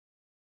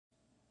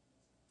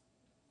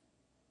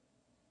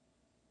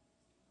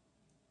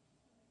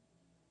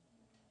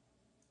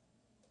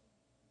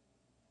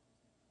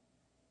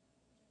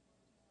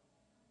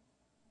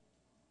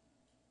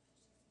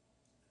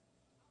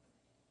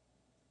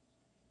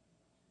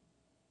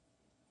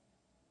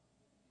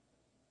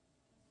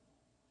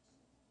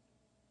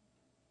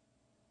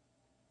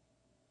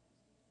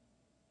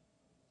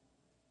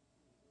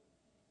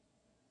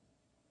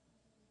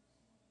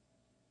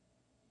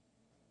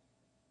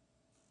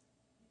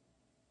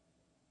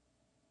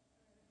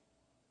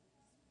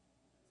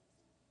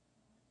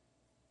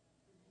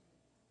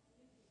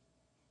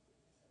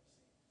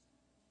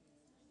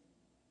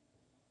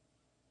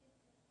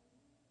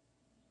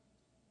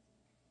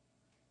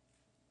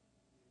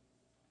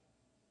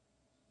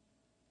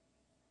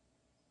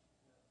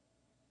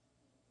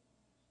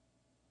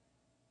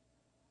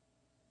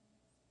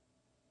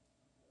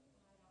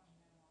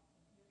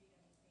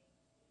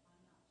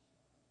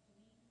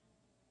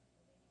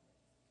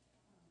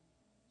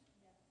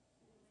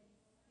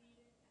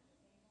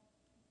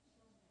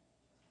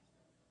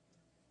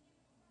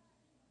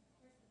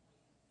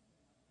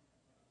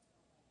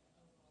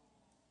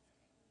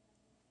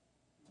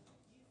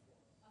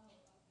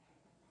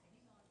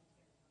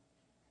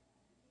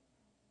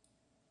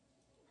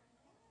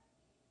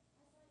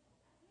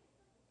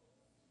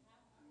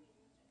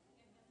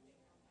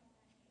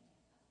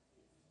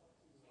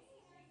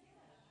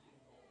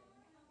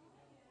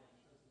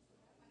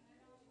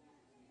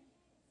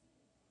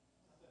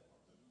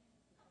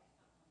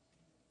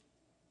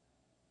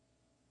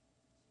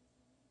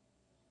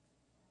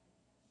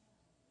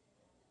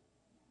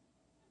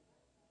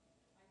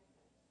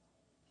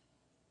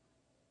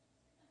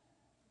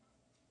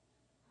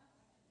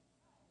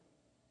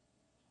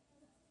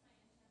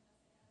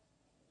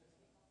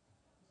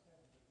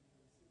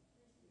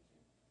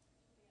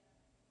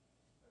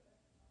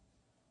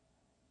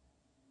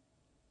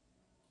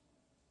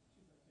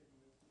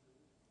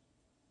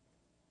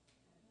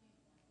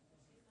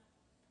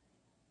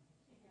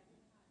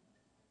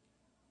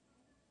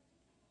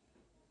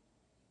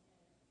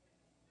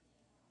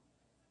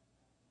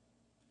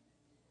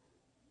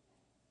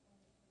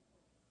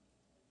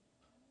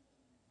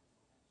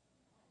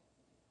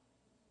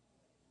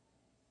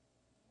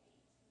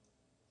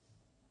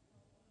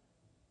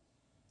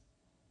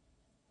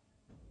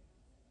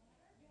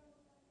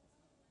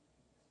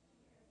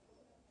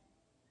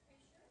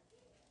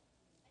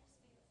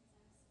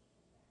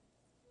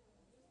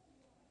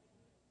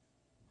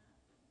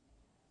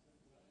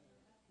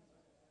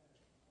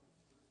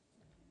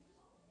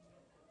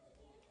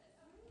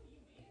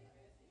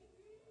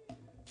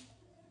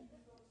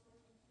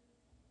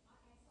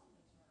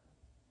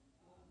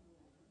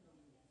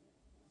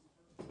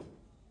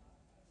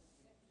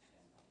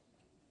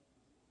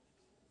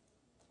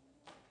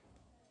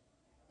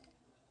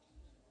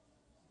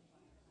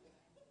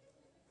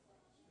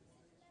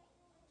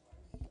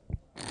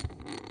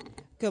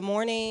Good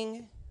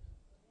morning.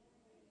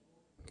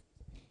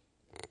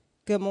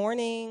 Good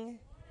morning.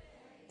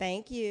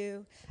 Thank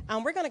you.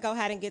 We're going to go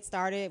ahead and get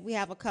started. We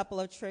have a couple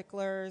of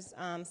tricklers,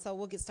 so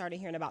we'll get started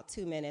here in about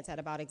 2 minutes at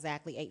about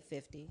exactly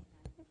 8:50.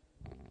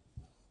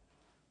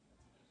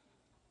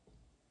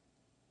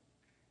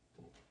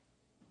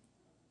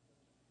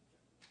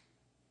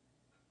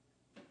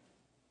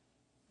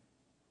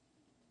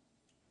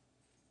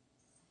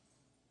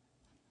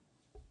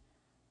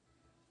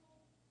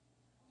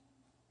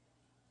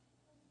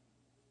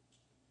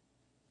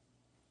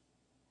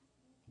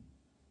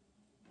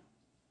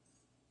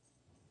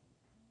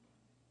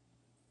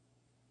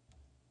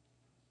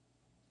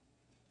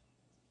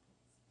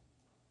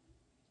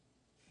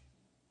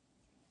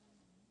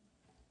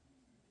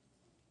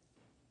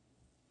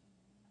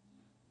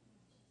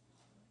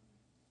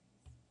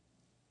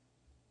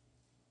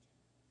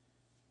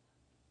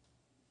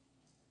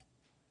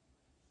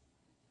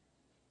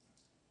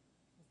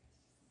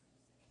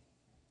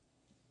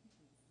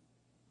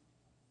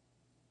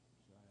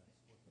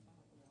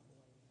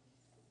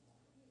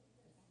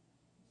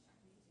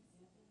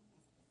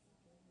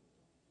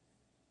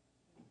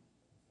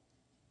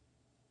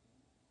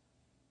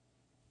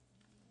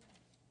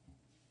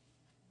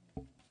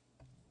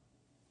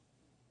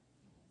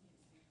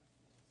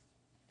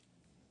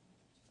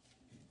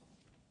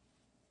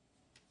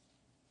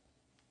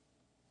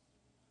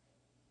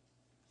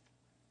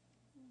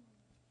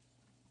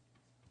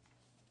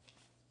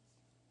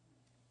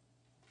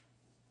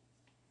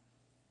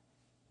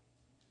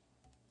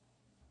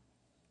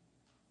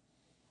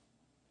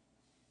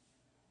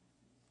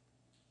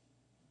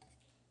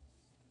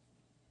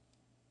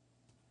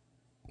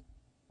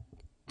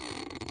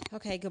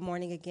 Okay, good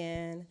morning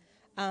again.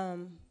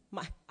 Oh,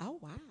 wow,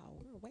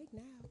 we're awake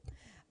now.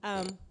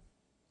 Um,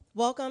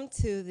 Welcome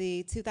to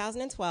the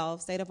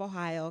 2012 State of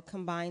Ohio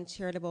Combined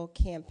Charitable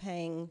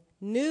Campaign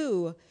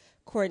new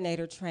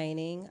coordinator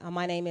training.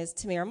 My name is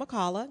Tamara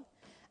McCullough.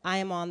 I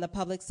am on the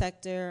public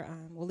sector,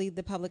 will lead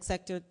the public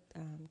sector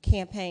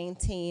campaign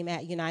team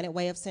at United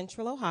Way of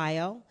Central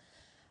Ohio.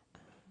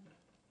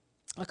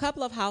 A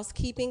couple of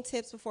housekeeping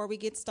tips before we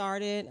get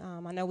started. I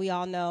know we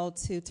all know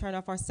to turn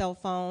off our cell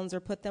phones or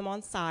put them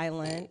on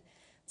silent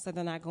so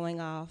they're not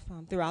going off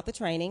throughout the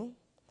training.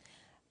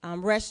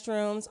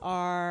 Restrooms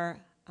are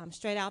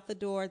straight out the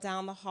door,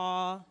 down the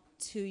hall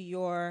to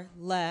your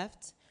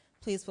left.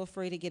 Please feel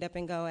free to get up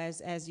and go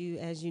as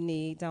you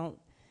need.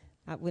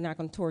 We're not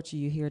going to torture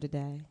you here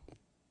today.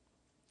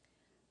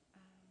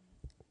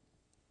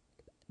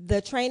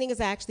 The training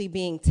is actually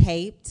being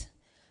taped.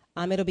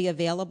 It'll be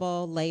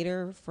available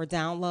later for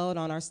download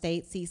on our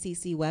state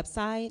CCC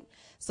website.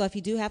 So if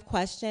you do have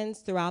questions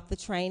throughout the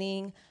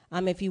training,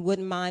 if you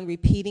wouldn't mind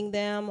repeating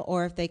them,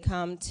 or if they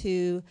come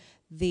to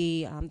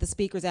the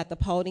speakers at the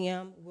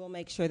podium, we'll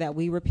make sure that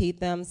we repeat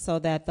them so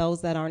that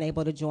those that aren't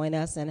able to join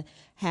us and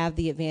have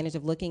the advantage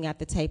of looking at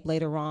the tape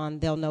later on,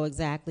 they'll know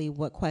exactly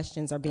what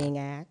questions are being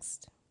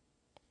asked.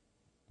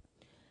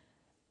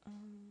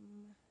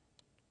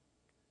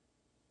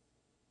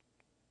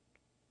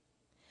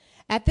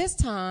 At this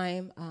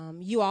time,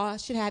 you all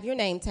should have your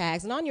name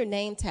tags, and on your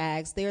name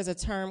tags, there's a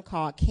term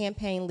called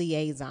campaign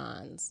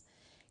liaisons.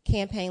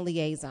 Campaign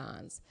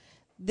liaisons.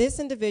 This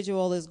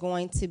individual is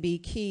going to be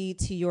key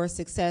to your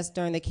success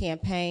during the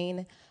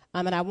campaign,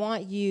 and I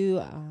want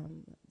you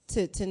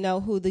to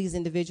know who these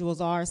individuals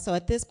are. So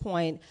at this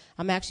point,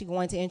 I'm actually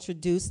going to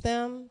introduce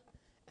them.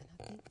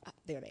 And I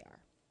think, there they are.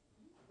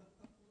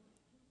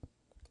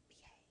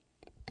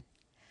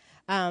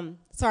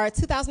 So our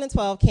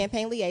 2012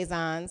 campaign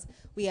liaisons,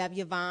 we have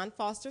Yvonne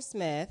Foster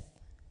Smith.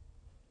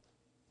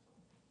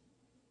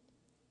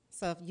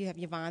 So if you have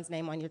Yvonne's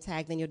name on your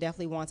tag, then you'll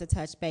definitely want to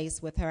touch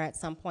base with her at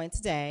some point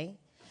today.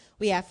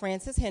 We have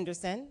Frances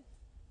Henderson.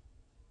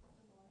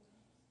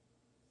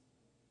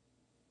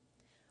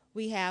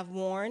 We have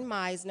Warren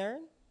Meisner.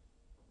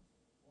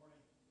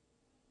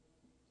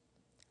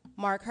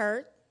 Mark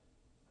Hurt.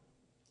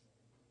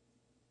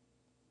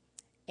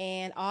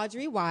 And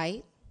Audrey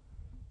White.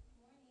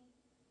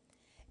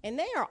 And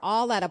they are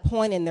all at a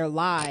point in their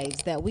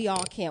lives that we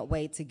all can't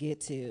wait to get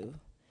to.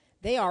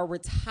 They are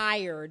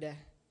retired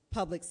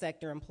public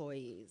sector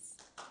employees.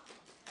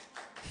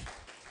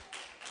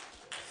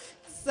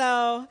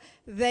 So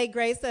they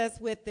grace us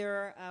with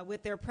their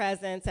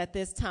presence at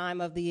this time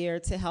of the year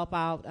to help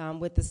out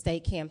with the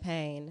state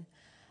campaign.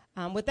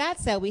 With that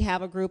said, we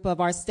have a group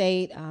of our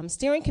state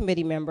steering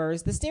committee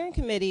members. The steering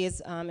committee is,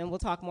 and we'll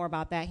talk more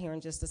about that here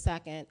in just a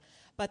second,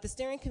 but the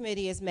steering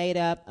committee is made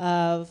up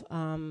of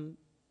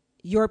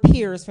your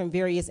peers from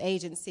various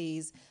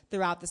agencies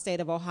throughout the state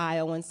of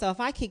Ohio. And so if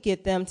I could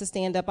get them to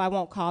stand up, I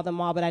won't call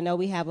them all, but I know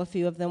we have a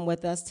few of them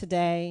with us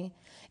today.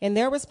 And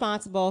they're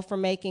responsible for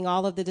making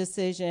all of the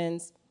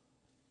decisions.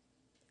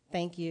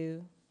 Thank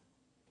you.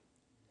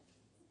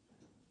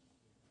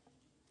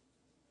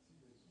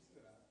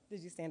 Did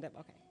you stand up?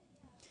 Okay.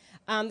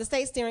 The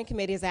state steering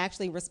committee is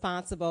actually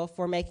responsible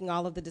for making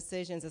all of the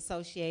decisions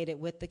associated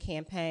with the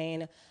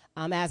campaign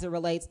as it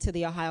relates to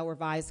the Ohio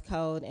Revised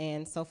Code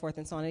and so forth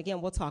and so on. And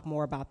again, we'll talk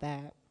more about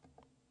that.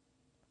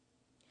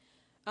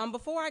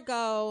 Before I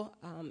go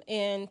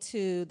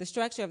into the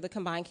structure of the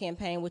combined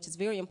campaign, which is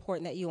very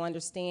important that you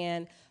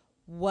understand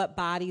what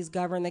bodies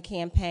govern the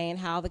campaign,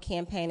 how the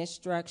campaign is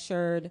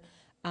structured,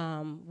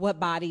 what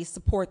bodies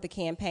support the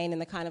campaign,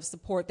 and the kind of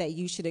support that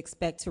you should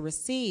expect to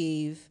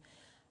receive.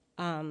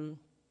 I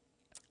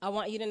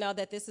want you to know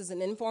that this is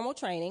an informal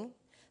training.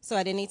 So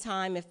at any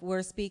time, if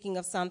we're speaking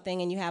of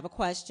something and you have a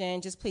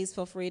question, just please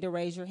feel free to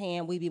raise your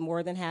hand. We'd be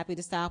more than happy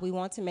to stop. We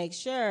want to make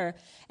sure,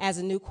 as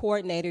a new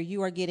coordinator,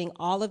 you are getting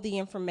all of the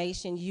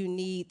information you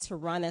need to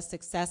run a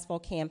successful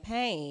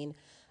campaign.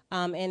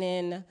 And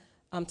in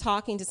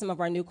talking to some of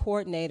our new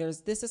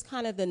coordinators, this is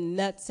kind of the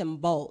nuts and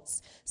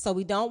bolts. So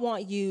we don't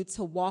want you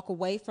to walk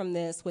away from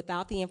this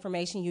without the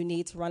information you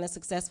need to run a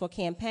successful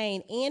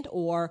campaign, and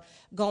or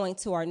going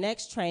to our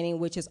next training,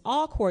 which is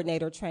all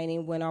coordinator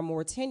training, when our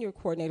more tenured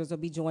coordinators will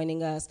be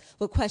joining us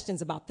with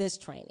questions about this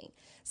training.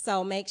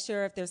 So make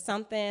sure if there's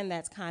something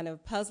that's kind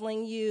of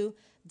puzzling you,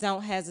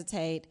 don't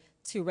hesitate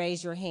to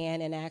raise your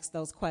hand and ask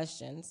those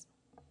questions.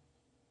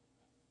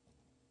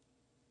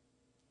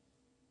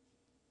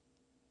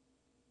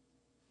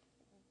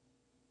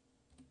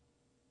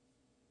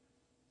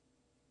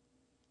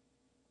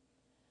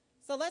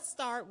 So let's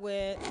start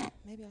with,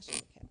 maybe I should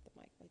have kept the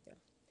mic right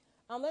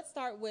there. Let's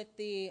start with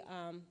the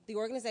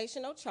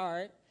organizational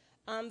chart.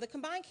 The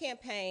combined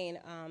campaign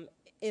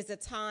is a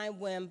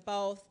time when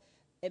both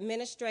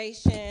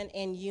administration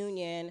and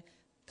union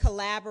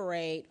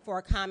collaborate for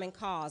a common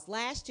cause.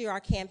 Last year, our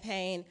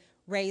campaign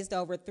raised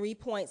over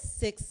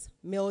 $3.6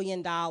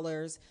 million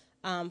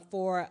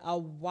for a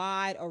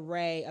wide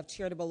array of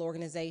charitable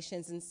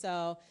organizations. And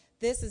so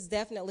this is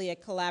definitely a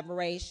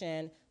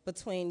collaboration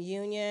between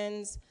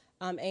unions,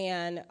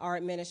 and our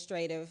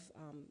administrative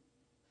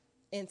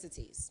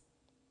entities.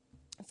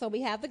 So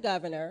we have the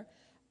governor,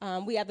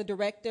 we have the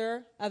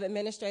director of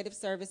administrative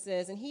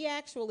services, and he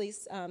actually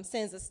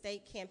sends a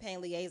state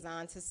campaign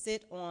liaison to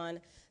sit on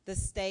the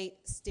state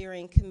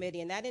steering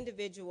committee, and that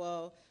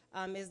individual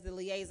is the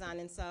liaison,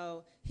 and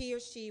so he or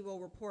she will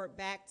report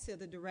back to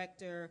the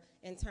director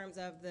in terms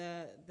of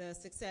the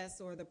success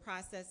or the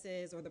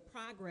processes or the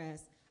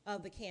progress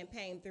of the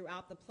campaign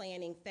throughout the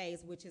planning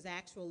phase, which is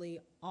actually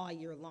all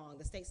year long.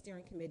 The state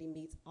steering committee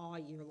meets all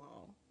year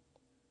long.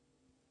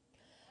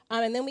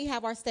 And then we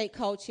have our state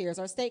co-chairs.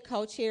 Our state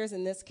co-chairs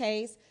in this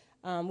case,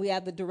 we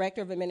have the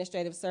director of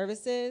administrative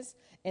services,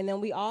 and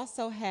then we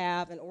also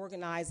have an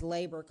organized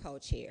labor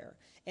co-chair.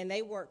 And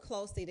they work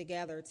closely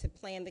together to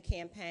plan the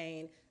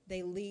campaign.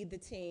 They lead the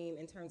team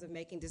in terms of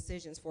making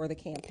decisions for the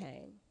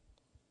campaign.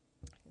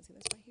 I can see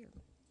this right here.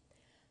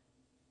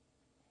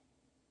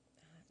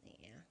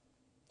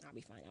 I'll be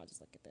fine. I'll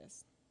just look at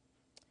this.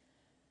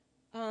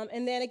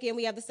 And then again,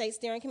 we have the state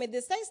steering committee.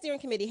 The state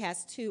steering committee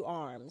has two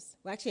arms.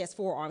 Well, actually, it has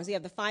four arms. We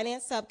have the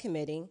finance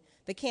subcommittee.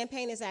 The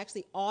campaign is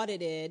actually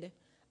audited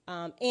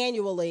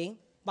annually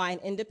by an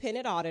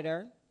independent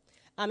auditor.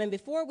 And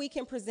before we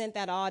can present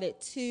that audit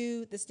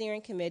to the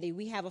steering committee,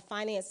 we have a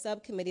finance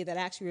subcommittee that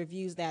actually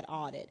reviews that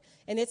audit.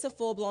 And it's a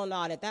full-blown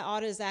audit. That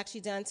audit is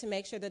actually done to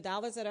make sure the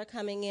dollars that are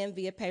coming in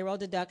via payroll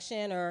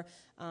deduction or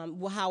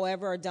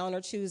however a donor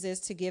chooses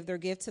to give their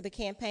gift to the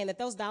campaign, that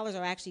those dollars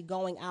are actually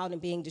going out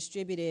and being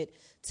distributed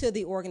to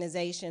the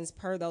organizations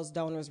per those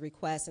donors'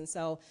 requests. And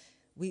so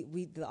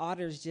the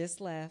auditors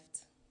just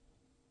left,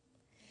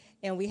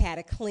 and we had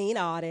a clean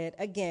audit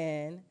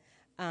again.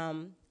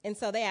 And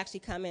so they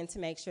actually come in to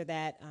make sure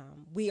that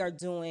we are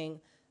doing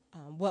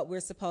what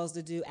we're supposed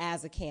to do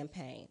as a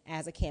campaign.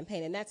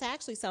 And that's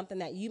actually something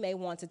that you may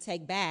want to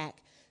take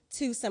back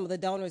to some of the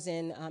donors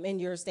in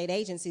your state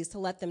agencies to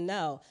let them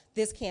know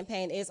this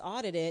campaign is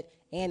audited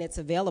and it's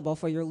available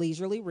for your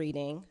leisurely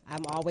reading.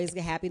 I'm always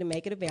happy to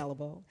make it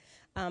available.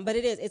 But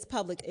it's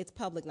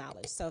public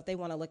knowledge. So if they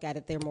want to look at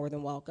it, they're more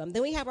than welcome.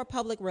 Then we have our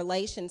public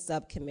relations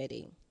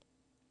subcommittee.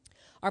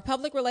 Our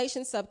public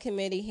relations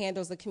subcommittee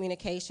handles the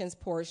communications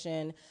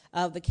portion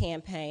of the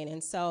campaign.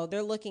 And so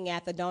they're looking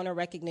at the donor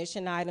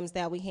recognition items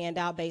that we hand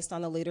out based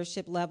on the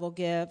leadership level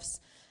gifts.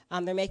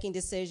 They're making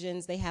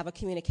decisions. They have a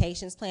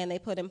communications plan they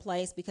put in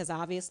place because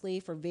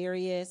obviously for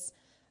various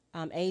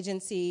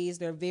agencies,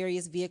 there are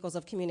various vehicles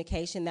of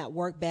communication that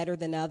work better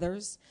than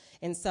others.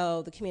 And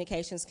so the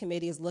communications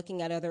committee is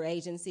looking at other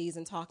agencies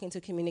and talking to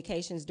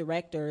communications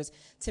directors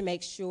to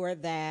make sure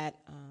that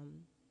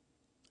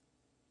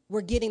we're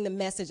getting the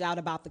message out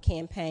about the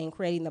campaign,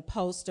 creating the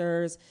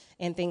posters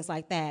and things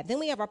like that. Then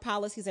we have our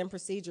policies and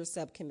procedures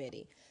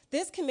subcommittee.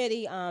 This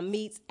committee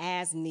meets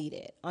as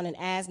needed, on an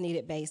as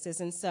needed basis.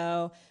 And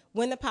so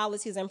when the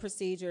policies and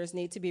procedures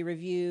need to be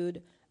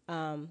reviewed,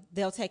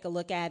 they'll take a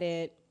look at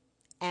it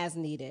as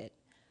needed.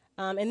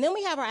 And then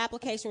we have our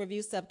application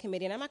review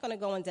subcommittee, and I'm not going to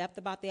go in depth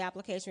about the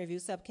application review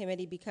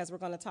subcommittee because we're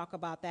going to talk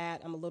about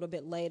that a little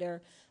bit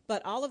later.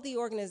 But all of the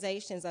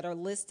organizations that are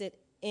listed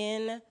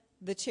in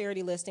the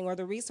charity listing or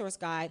the resource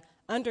guide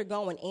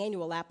undergo an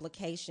annual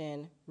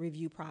application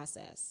review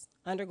process.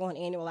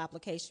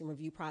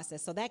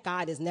 So that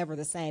guide is never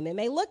the same. It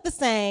may look the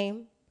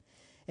same,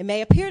 it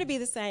may appear to be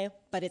the same,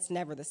 but it's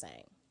never the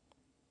same.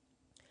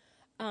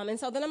 And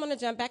so then I'm going to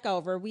jump back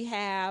over. We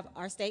have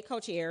our state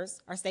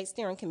co-chairs, our state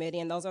steering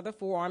committee, and those are the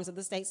four arms of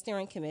the state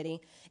steering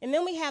committee. And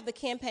then we have the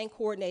campaign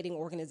coordinating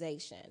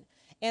organization.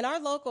 In our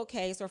local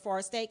case, or for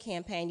our state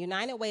campaign,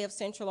 United Way of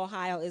Central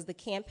Ohio is the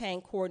campaign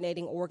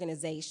coordinating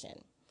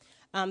organization.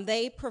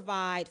 They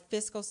provide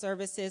fiscal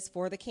services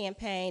for the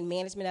campaign,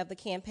 management of the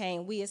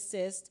campaign. We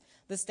assist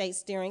the state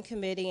steering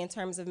committee in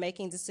terms of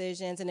making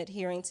decisions and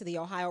adhering to the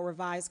Ohio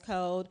Revised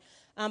Code.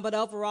 But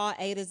overall,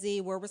 A to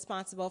Z, we're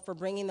responsible for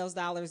bringing those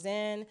dollars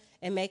in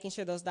and making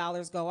sure those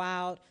dollars go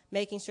out,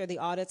 making sure the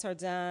audits are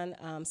done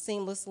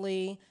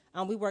seamlessly.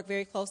 We work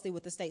very closely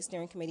with the state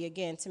steering committee,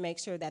 again, to make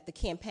sure that the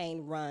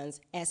campaign runs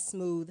as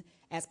smooth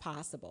as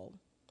possible.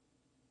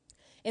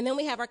 And then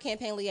we have our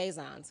campaign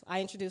liaisons. I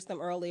introduced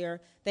them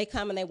earlier. They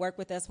come and they work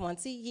with us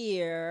once a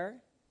year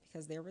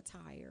because they're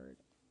retired.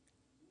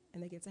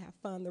 And they get to have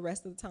fun the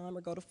rest of the time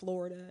or go to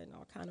Florida and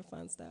all kind of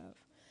fun stuff.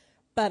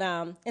 But,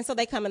 and so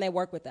they come and they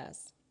work with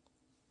us.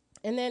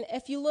 And then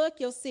if you look,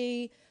 you'll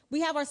see we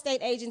have our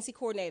state agency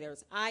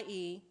coordinators,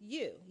 i.e.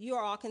 you. You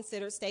are all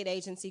considered state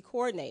agency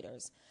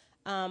coordinators.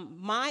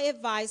 My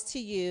advice to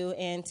you,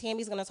 and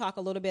Tammy's going to talk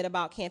a little bit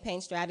about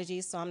campaign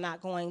strategies, so I'm not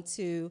going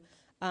to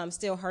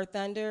steal her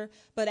thunder.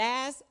 But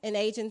as an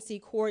agency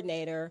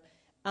coordinator,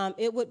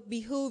 it would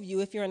behoove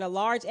you, if you're in a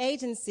large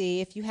agency,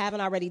 if you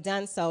haven't already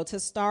done so, to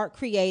start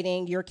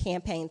creating your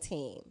campaign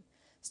team.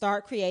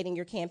 Start creating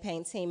your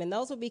campaign team, and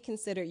those will be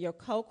considered your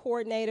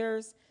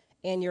co-coordinators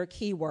and your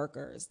key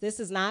workers. This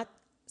is not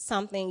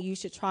something you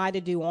should try to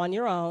do on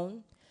your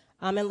own,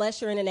 unless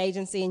you're in an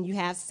agency and you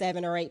have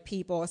 7 or 8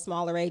 people, a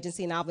smaller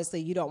agency, and obviously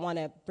you don't want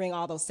to bring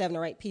all those 7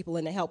 or 8 people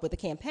in to help with the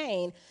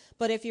campaign.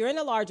 But if you're in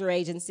a larger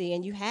agency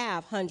and you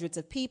have hundreds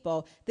of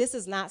people, this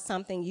is not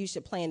something you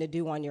should plan to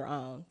do on your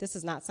own. This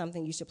is not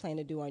something you should plan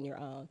to do on your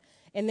own.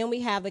 And then we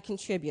have the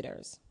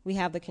contributors. We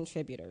have the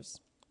contributors,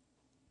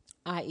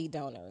 i.e.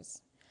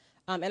 donors.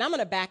 And I'm going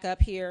to back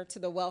up here to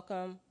the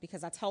welcome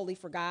because I totally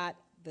forgot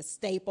the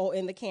staple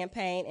in the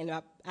campaign. And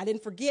I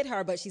didn't forget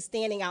her, but she's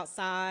standing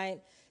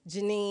outside,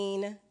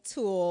 Janine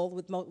Toole,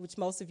 which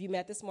most of you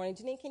met this morning.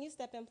 Janine, can you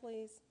step in,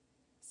 please?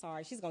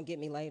 Sorry, she's going to get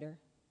me later.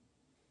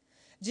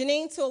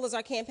 Janine Toole is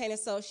our campaign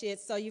associate,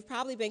 so you've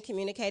probably been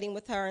communicating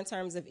with her in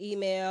terms of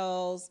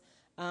emails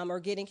or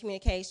getting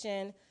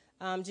communication.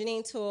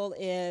 Janine Toole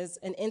is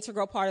an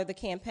integral part of the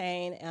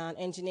campaign,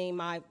 and Janine,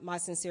 my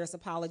sincerest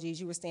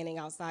apologies. You were standing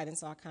outside, and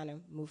so I kind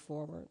of moved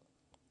forward.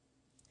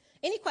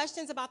 Any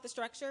questions about the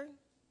structure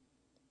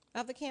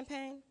of the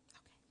campaign?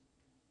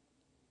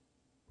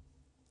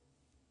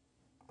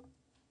 Okay.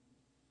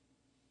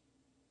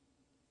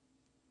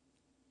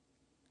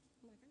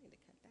 I'm like, I need to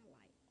cut that light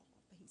off,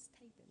 but he's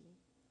taping me.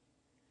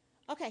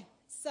 Okay,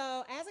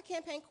 so as a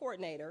campaign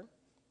coordinator,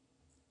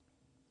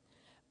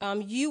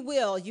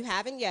 you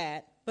haven't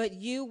yet, but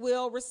you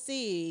will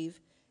receive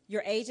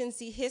your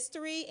agency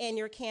history and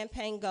your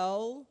campaign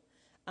goal.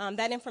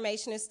 That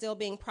information is still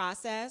being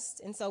processed,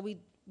 and so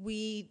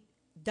we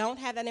don't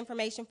have that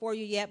information for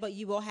you yet, but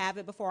you will have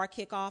it before our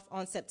kickoff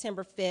on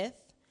September 5th.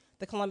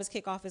 The Columbus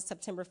kickoff is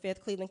September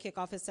 5th. Cleveland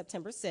kickoff is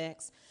September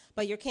 6th.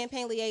 But your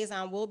campaign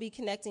liaison will be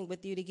connecting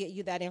with you to get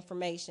you that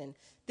information.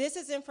 This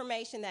is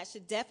information that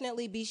should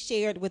definitely be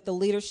shared with the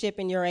leadership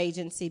in your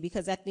agency,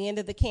 because at the end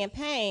of the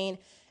campaign,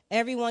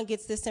 everyone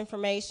gets this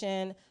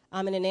information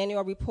in an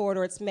annual report,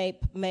 or it's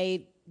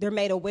they're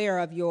made aware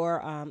of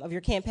your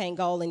campaign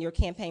goal and your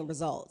campaign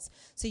results.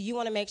 So you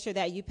want to make sure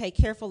that you pay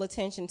careful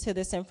attention to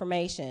this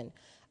information.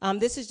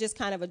 This is just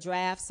kind of a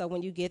draft, so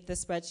when you get the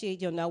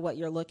spreadsheet, you'll know what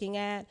you're looking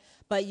at.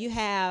 But you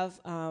have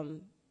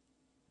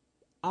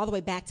all the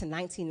way back to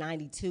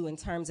 1992 in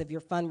terms of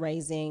your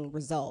fundraising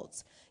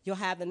results. You'll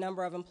have the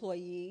number of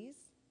employees,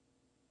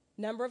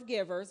 number of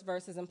givers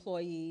versus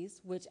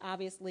employees, which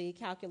obviously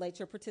calculates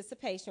your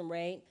participation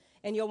rate.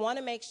 And you'll want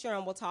to make sure,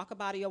 and we'll talk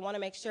about it, you'll want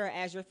to make sure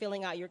as you're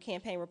filling out your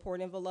campaign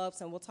report envelopes,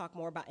 and we'll talk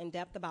more in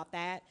depth about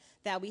that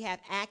we have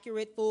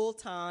accurate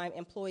full-time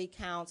employee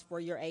counts for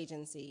your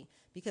agency,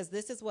 because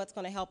this is what's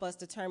going to help us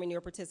determine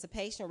your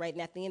participation rate.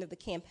 And at the end of the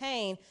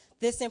campaign,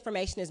 this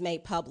information is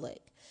made public.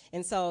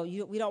 And so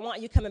we don't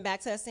want you coming back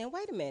to us saying,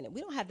 wait a minute,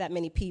 we don't have that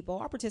many people.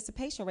 Our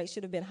participation rate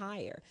should have been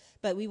higher.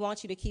 But we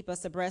want you to keep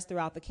us abreast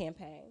throughout the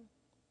campaign.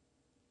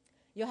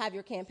 You'll have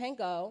your campaign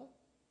goal,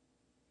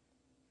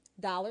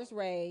 dollars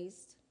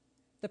raised,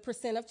 the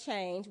percent of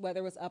change,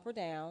 whether it was up or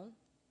down,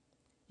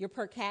 your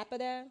per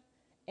capita,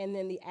 and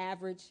then the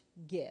average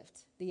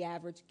gift,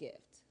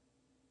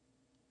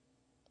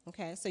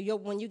 Okay, so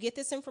when you get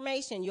this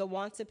information, you'll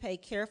want to pay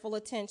careful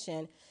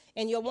attention,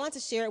 and you'll want to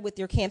share it with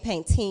your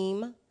campaign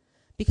team,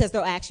 because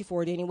they'll ask you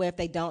for it anyway. If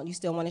they don't, you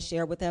still want to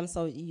share with them,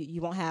 so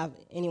you won't have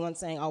anyone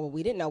saying, oh, well,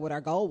 we didn't know what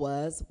our goal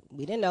was.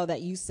 We didn't know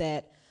that you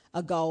set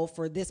a goal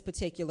for this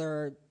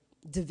particular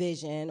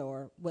division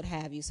or what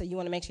have you. So you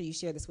want to make sure you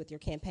share this with your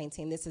campaign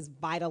team. This is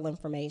vital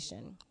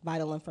information,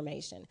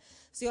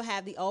 So you'll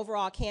have the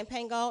overall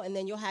campaign goal, and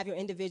then you'll have your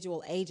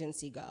individual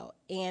agency goal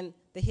and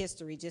the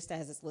history, just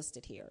as it's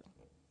listed here.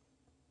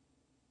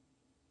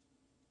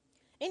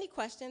 Any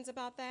questions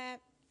about that?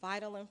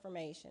 Vital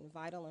information.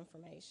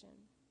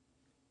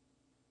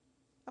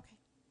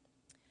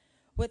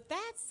 With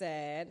that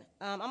said,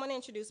 I'm going to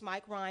introduce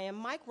Mike Ryan.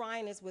 Mike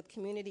Ryan is with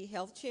Community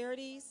Health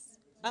Charities.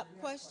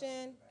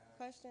 Question,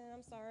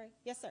 I'm sorry.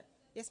 Yes, sir.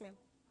 Yes, ma'am.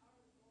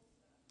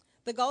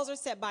 The goals are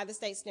set by the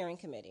state steering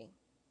committee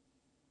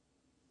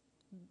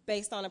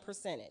based on a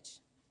percentage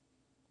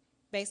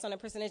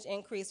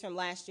increase from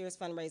last year's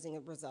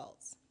fundraising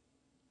results.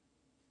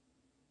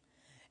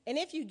 And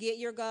if you get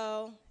your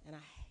goal, and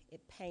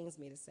it pains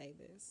me to say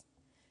this,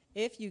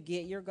 if you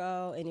get your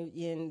goal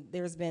and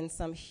there's been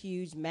some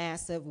huge,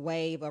 massive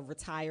wave of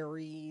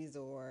retirees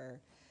or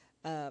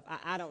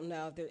I don't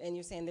know, and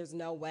you're saying there's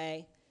no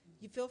way,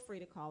 you feel free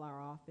to call our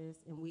office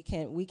and we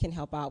can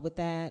help out with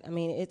that. I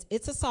mean,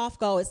 it's a soft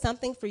goal. It's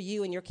something for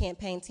you and your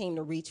campaign team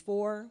to reach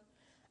for.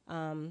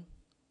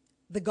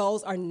 The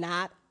goals are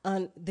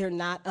they're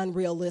not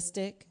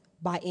unrealistic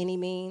by any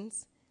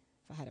means.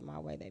 If I had it my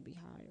way, they'd be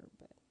higher,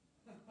 but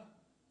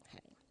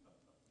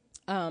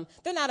hey.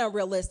 They're not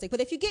unrealistic,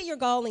 but if you get your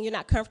goal and you're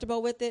not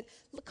comfortable with it,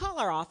 call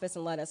our office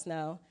and let us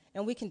know.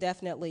 And we can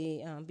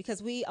definitely,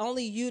 because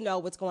only you know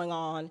what's going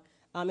on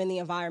in the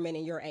environment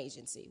in your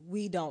agency.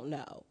 We don't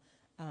know.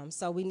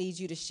 So we need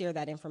you to share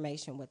that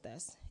information with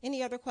us.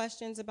 Any other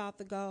questions about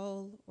the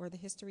goal or the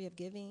history of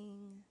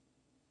giving?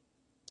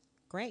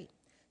 Great.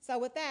 So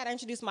with that, I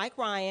introduce Mike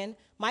Ryan.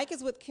 Mike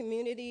is with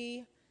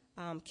Community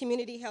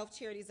Health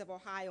Charities of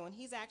Ohio, and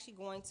he's actually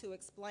going to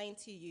explain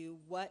to you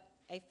what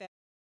a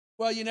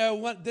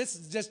Well, this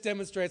just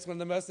demonstrates one of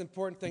the most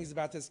important things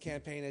about this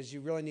campaign is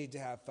you really need to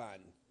have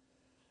fun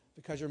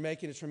because you're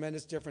making a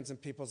tremendous difference in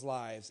people's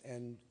lives,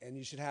 and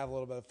you should have a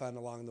little bit of fun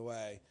along the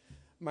way.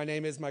 My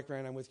name is Mike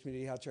Ryan. I'm with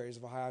Community Health Charities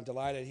of Ohio. I'm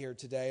delighted here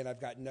today, and I've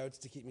got notes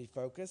to keep me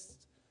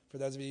focused. For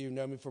those of you who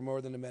know me for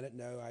more than a minute,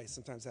 know I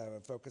sometimes have a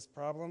focus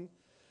problem.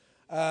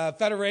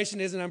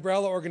 Federation is an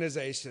umbrella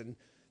organization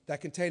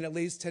that contains at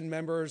least 10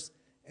 members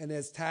and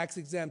is tax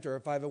exempt or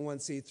a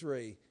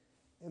 501c3.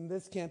 In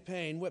this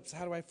campaign, whoops,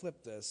 how do I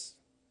flip this,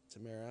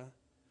 Tamara,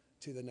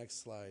 to the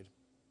next slide?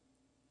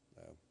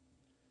 No.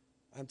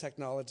 I'm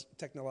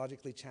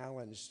technologically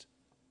challenged.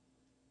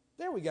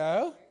 There we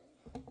go.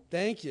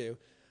 Thank you.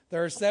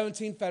 There are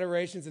 17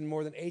 federations and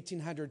more than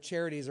 1,800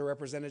 charities are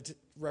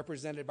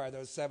represented by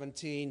those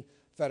 17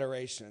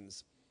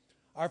 federations.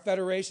 Our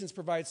federations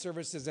provide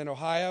services in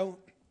Ohio,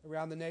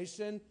 around the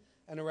nation,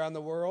 and around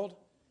the world,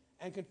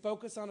 and can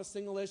focus on a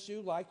single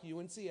issue like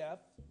UNCF,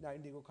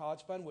 Nightingale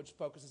College Fund, which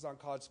focuses on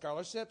college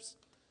scholarships.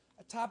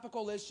 A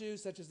topical issue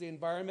such as the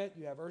environment,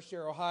 you have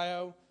Earthshare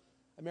Ohio,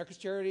 America's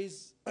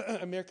Charities,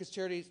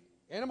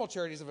 Animal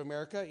Charities of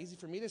America, easy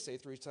for me to say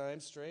 3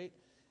 times straight,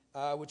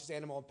 which is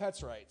animal and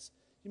pets rights.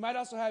 You might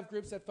also have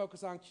groups that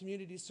focus on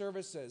community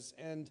services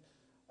and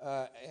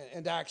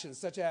actions,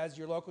 such as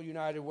your local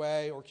United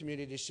Way or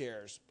Community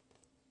Shares.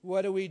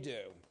 What do?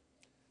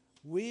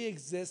 We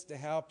exist to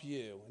help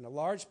you. In a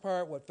large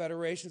part, what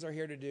federations are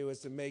here to do is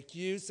to make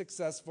you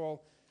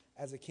successful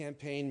as a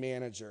campaign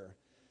manager.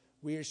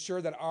 We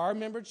assure that our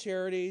member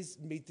charities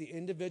meet the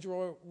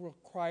individual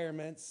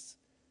requirements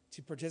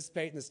to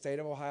participate in the State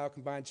of Ohio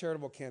Combined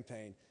Charitable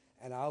Campaign,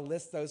 and I'll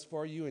list those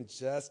for you in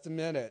just a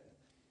minute.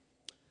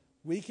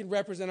 We can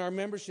represent our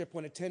membership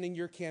when attending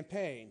your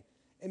campaign.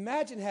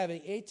 Imagine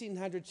having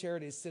 1,800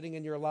 charities sitting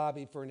in your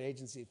lobby for an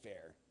agency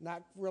fair.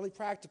 Not really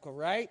practical,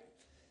 right?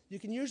 You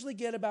can usually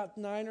get about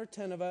 9 or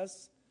 10 of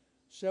us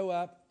show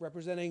up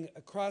representing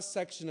a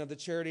cross-section of the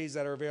charities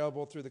that are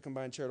available through the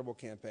Combined Charitable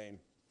Campaign.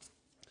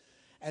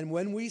 And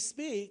when we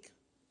speak,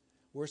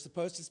 we're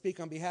supposed to speak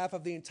on behalf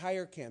of the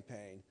entire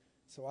campaign.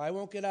 So I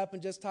won't get up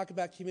and just talk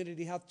about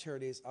community health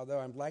charities, although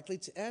I'm likely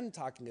to end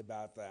talking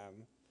about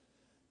them.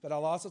 But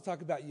I'll also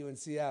talk about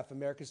UNCF,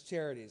 America's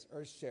Charities,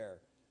 Earthshare,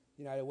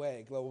 United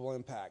Way, Global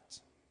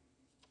Impact.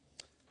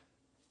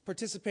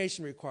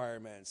 Participation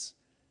requirements.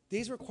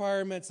 These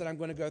requirements that I'm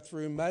going to go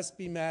through must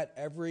be met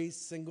every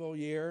single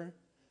year.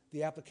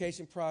 The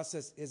application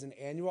process is an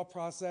annual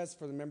process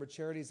for the member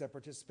charities that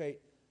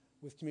participate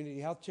with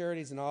community health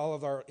charities and all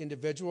of our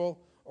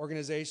individual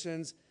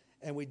organizations.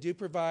 And we do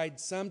provide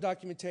some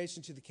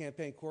documentation to the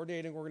campaign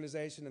coordinating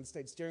organization and the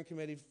state steering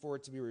committee for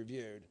it to be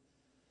reviewed.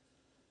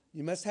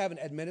 You must have an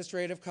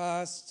administrative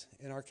cost,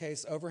 in our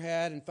case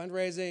overhead and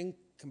fundraising,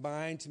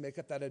 combined to make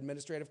up that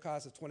administrative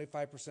cost of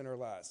 25% or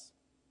less.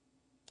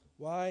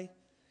 Why?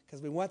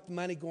 Because we want the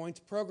money going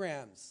to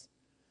programs.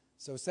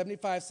 So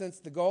 75 cents,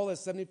 the goal is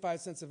 75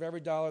 cents of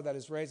every dollar that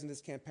is raised in this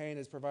campaign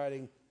is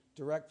providing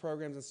direct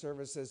programs and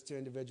services to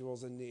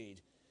individuals in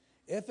need.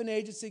 If an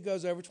agency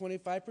goes over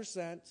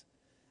 25%,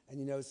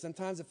 and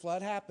sometimes a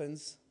flood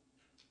happens,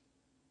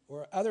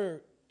 or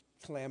other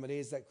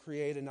calamities that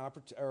create an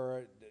opportunity,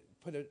 or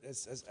put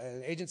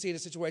an agency in a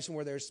situation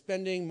where they're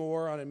spending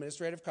more on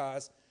administrative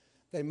costs,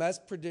 they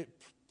must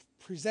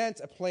present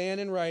a plan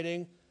in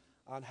writing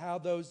on how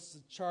those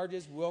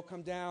charges will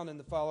come down in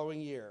the following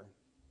year.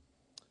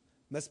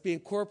 Must be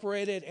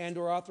incorporated and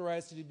or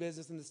authorized to do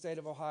business in the state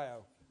of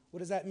Ohio. What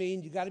does that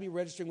mean? You've got to be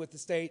registering with the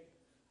state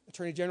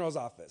attorney general's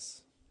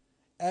office.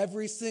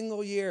 Every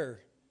single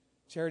year,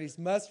 charities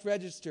must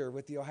register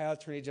with the Ohio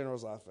Attorney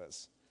General's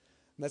office.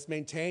 Must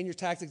maintain your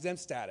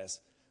tax-exempt status.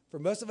 For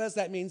most of us,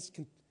 that means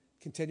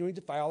continuing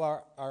to file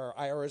our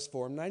IRS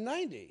Form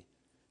 990,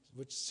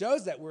 which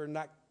shows that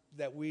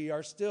we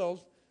are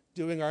still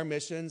doing our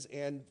missions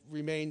and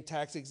remain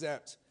tax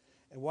exempt.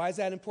 And why is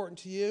that important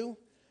to you?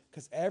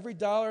 Because every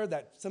dollar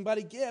that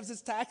somebody gives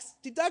is tax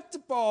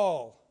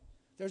deductible.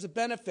 There's a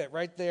benefit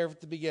right there at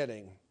the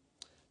beginning.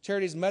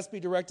 Charities must be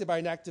directed by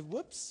an active,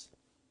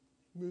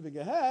 moving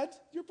ahead,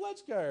 your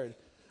pledge card,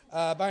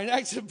 by an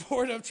active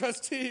board of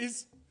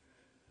trustees.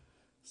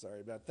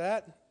 Sorry about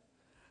that.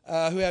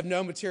 Who have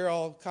no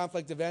material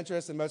conflict of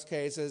interest. In most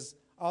cases,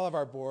 all of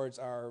our boards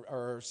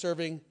are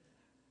serving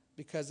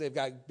because they've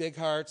got big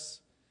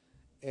hearts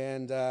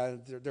and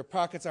their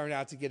pockets aren't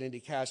out to get any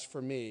cash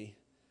from me.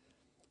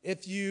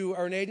 If you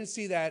are an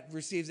agency that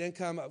receives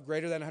income of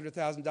greater than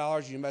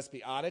 $100,000, you must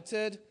be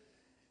audited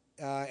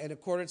in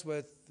accordance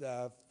with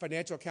the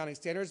Financial Accounting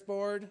Standards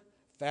Board,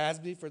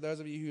 FASB, for those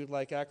of you who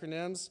like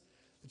acronyms.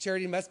 The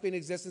charity must be in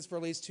existence for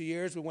at least 2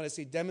 years. We want to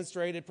see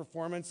demonstrated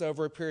performance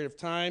over a period of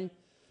time.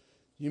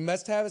 You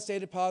must have a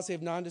stated policy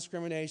of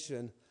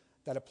non-discrimination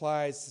that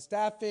applies to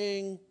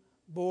staffing,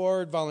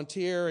 board,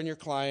 volunteer, and your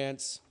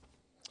clients.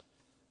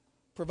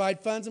 Provide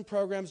funds and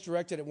programs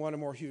directed at one or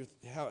more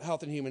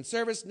health and human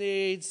service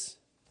needs.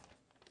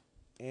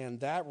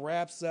 And that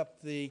wraps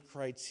up the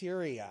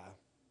criteria.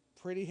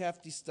 Pretty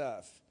hefty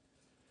stuff.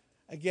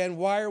 Again,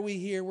 why are we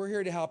here? We're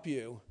here to help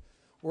you.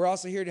 We're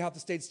also here to help the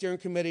State Steering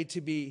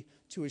Committee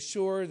to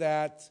assure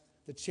that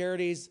the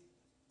charities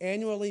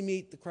annually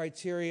meet the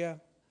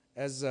criteria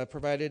as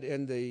provided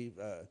in the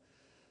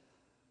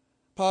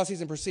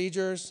policies and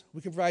procedures.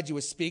 We can provide you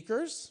with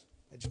speakers,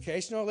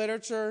 educational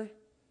literature.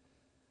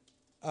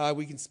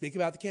 We can speak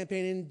about the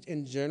campaign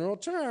in general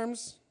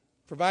terms,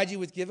 provide you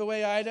with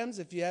giveaway items.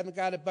 If you haven't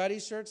got a buddy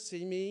shirt,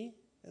 see me,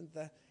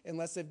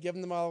 unless they've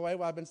given them all away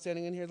while I've been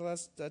standing in here the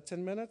last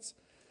 10 minutes.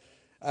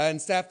 And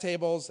staff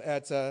tables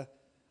at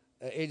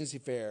agency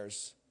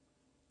fairs.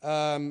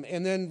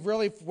 And then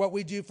really what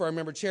we do for our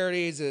member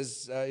charities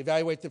is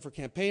evaluate them for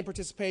campaign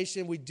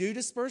participation. We do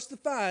disperse the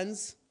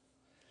funds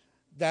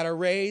that are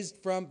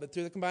raised through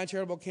the Combined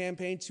Charitable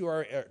Campaign to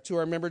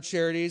our member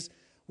charities.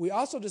 We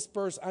also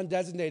disperse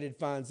undesignated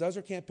funds. Those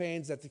are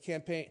campaigns that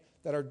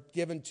are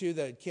given to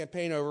the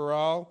campaign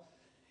overall,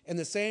 and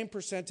the same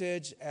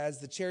percentage as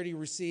the charity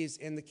receives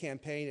in the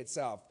campaign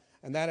itself.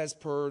 And that is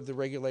per the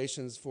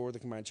regulations for the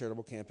Combined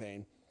Charitable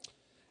Campaign.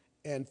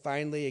 And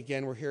finally,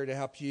 again, we're here to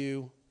help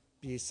you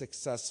be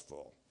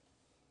successful.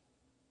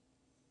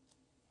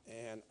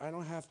 And I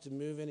don't have to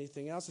move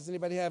anything else. Does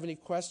anybody have any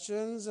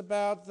questions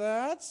about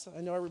that?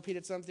 I know I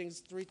repeated some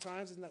things 3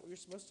 times. Isn't that what you're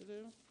supposed to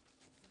do?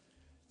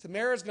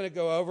 Tamara's going to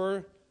go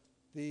over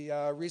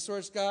the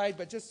resource guide,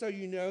 but just so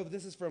you know,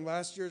 this is from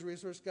last year's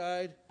resource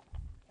guide.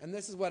 And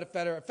this is what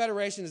a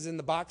federation is in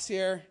the box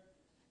here,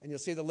 and you'll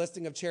see the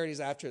listing of charities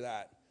after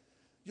that.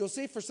 You'll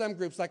see for some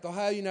groups like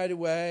Ohio United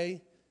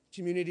Way,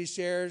 Community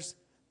Shares,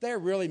 they're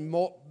really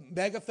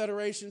mega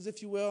federations,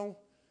 if you will.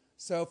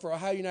 So for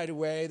Ohio United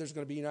Way, there's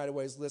going to be United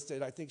Ways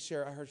listed. I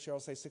heard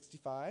Cheryl say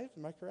 65.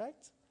 Am I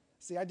correct?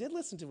 See, I did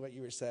listen to what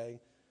you were saying.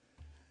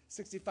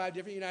 65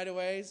 different United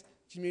Ways.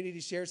 Community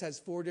Shares has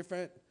 4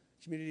 different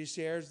community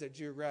shares that are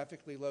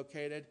geographically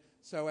located.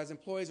 So as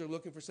employees are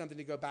looking for something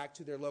to go back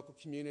to their local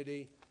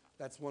community,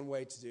 that's one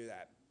way to do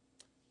that.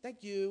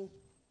 Thank you.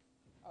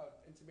 Oh,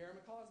 and Tamara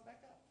McCall is back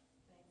up.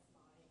 Thanks,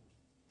 Mike.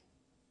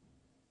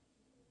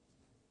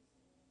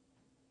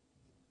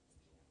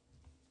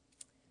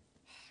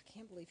 I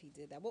can't believe he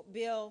did that. Well,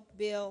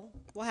 Bill,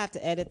 we'll have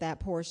to edit that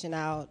portion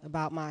out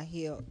about my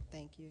heel.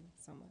 Thank you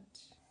so much.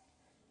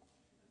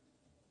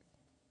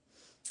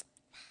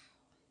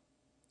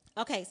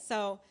 Okay,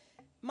 so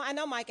I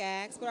know Mike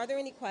asked, but are there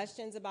any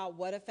questions about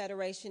what a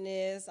federation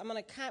is? I'm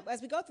going to,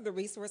 as we go through the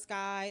resource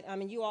guide,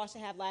 and you all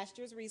should have last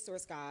year's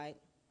resource guide.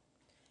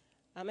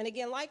 And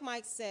again, like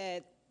Mike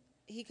said,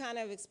 he kind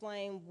of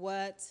explained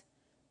what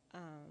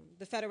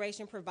the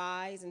federation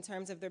provides in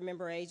terms of their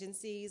member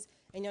agencies.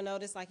 And you'll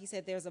notice, like he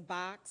said, there's a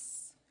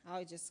box.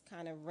 I'll just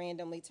kind of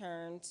randomly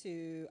turn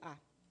to,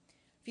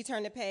 if you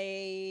turn to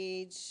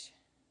page,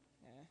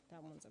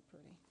 that one's a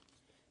pretty,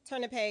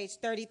 turn to page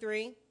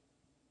 33.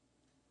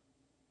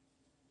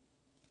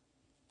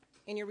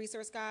 In your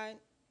resource guide.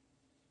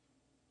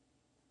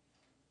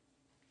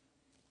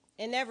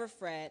 And never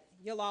fret,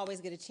 you'll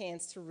always get a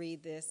chance to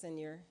read this in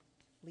your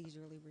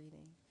leisurely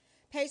reading.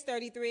 Page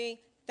 33,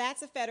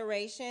 that's a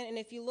federation, and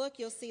if you look,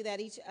 you'll see that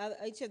each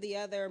of the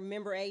other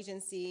member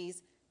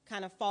agencies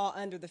kind of fall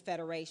under the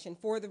federation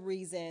for the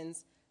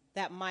reasons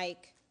that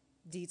Mike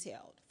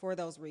detailed, for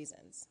those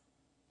reasons.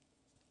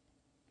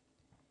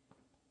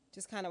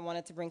 Just kind of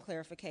wanted to bring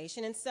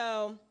clarification. And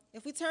so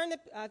if we turn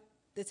to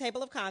the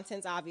table of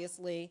contents,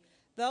 obviously,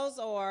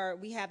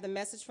 we have the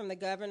message from the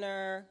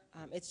governor.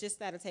 It's just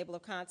that, a table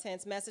of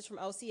contents. Message from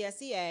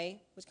OCSEA,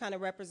 which kind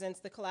of represents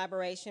the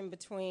collaboration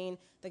between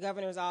the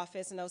governor's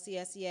office and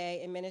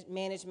OCSEA and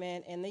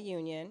management and the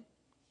union.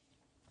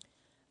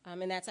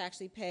 And that's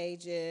actually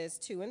pages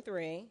 2 and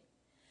 3.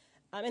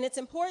 And it's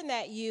important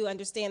that you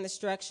understand the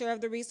structure of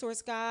the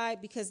resource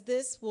guide, because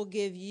this will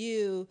give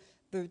you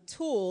the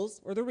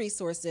tools or the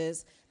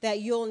resources that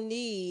you'll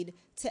need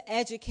to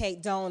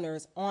educate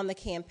donors on the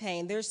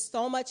campaign. There's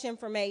so much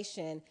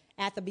information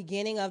at the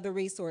beginning of the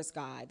resource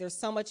guide. There's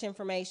so much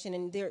information,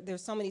 and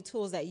there's so many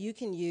tools that you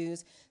can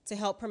use to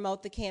help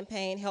promote the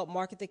campaign, help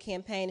market the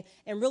campaign,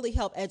 and really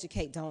help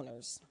educate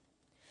donors.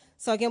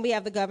 So again, we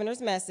have the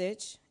governor's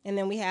message, and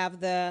then we have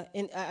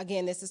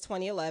again, this is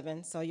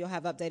 2011, so you'll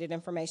have updated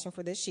information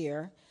for this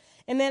year.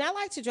 And then I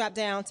like to drop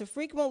down to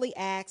frequently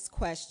asked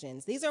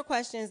questions. These are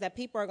questions that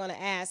people are going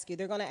to ask you.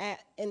 They're going to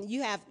ask, and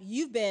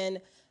you've been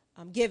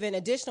given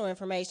additional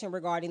information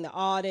regarding the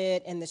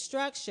audit and the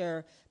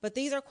structure, but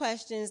these are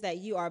questions that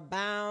you are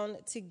bound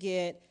to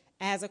get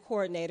as a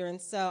coordinator.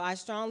 And so I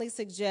strongly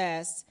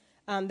suggest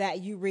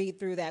that you read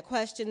through that.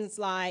 Questions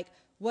like,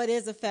 what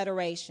is a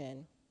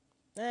federation?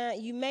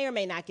 You may or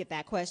may not get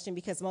that question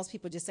because most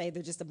people just say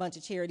they're just a bunch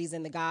of charities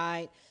in the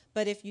guide.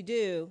 But if you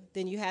do,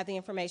 then you have the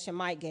information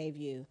Mike gave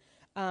you.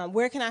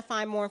 Where can I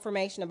find more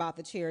information about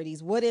the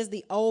charities? What is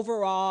the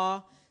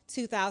overall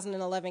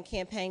 2011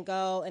 campaign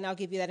goal? And I'll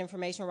give you that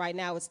information right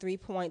now. It's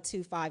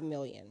 $3.25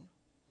 million.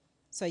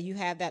 So you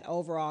have that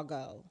overall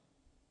goal.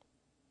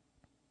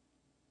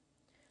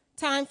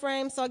 Time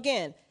frame. So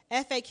again,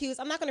 FAQs.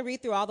 I'm not going to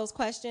read through all those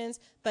questions,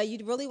 but you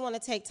really want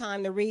to take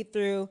time to read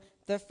through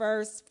the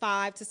first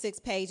 5 to 6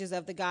 pages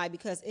of the guide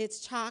because it's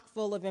chock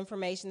full of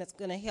information that's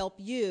going to help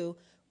you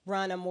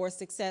run a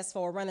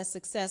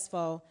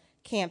successful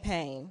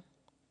campaign.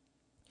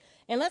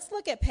 And let's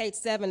look at page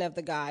 7 of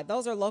the guide.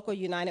 Those are local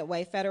United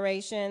Way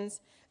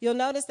federations. You'll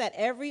notice that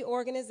every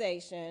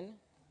organization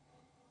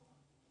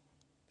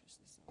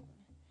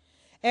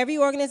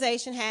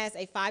has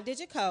a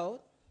 5-digit code.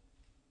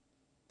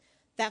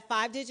 That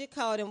 5-digit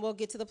code, and we'll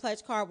get to the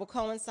pledge card, will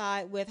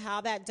coincide with how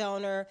that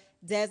donor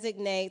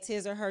designates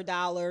his or her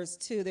dollars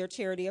to their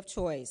charity of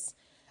choice.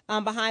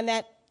 Behind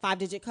that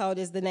 5-digit code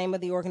is the name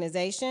of the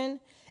organization,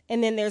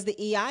 and then there's the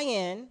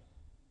EIN,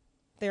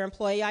 their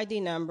employee ID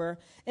number,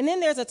 and then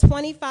there's a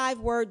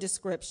 25-word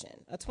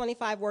description,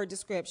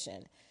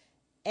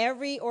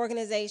 Every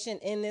organization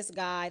in this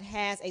guide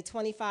has a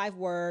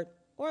 25-word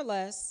or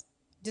less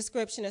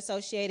description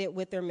associated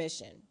with their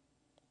mission.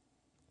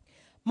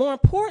 More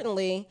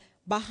importantly,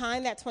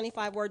 behind that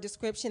 25-word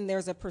description,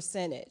 there's a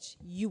percentage.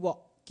 You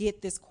will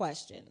get this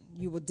question.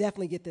 You will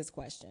definitely get this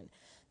question.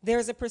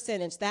 There's a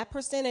percentage. That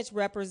percentage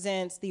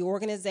represents the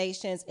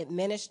organization's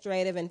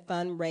administrative and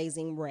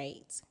fundraising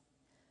rate.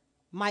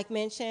 Mike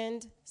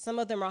mentioned some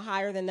of them are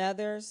higher than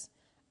others,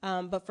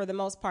 but for the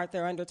most part,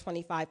 they're under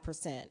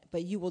 25%.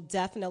 But you will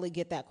definitely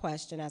get that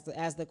question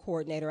as the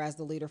coordinator, as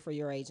the leader for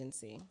your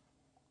agency.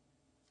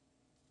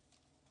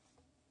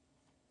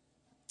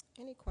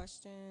 Any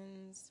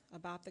questions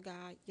about the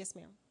guide? Yes,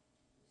 ma'am.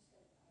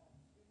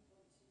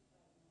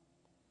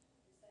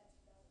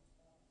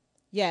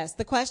 Yes,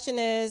 the question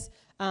is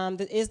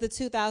the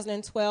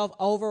 2012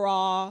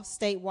 overall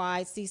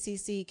statewide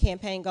CCC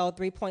campaign goal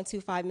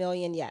 $3.25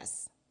 million?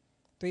 Yes,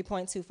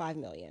 $3.25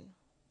 million.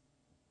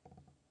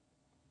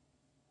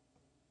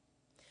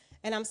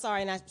 And I'm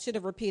sorry, and I should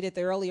have repeated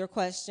the earlier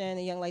question.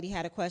 A young lady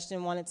had a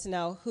question, wanted to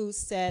know who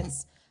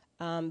sets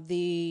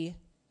the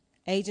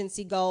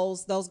agency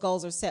goals. Those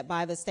goals are set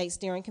by the state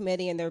steering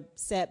committee, and they're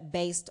set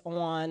based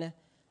on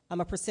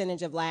a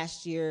percentage of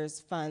last year's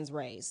funds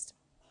raised.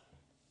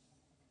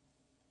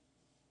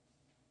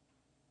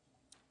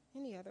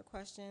 Any other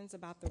questions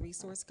about the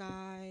resource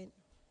guide?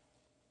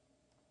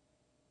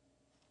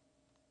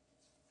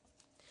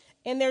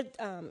 And there,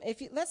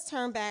 let's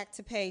turn back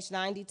to page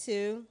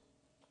 92.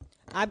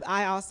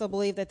 I also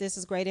believe that this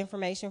is great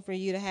information for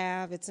you to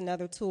have. It's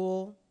another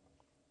tool.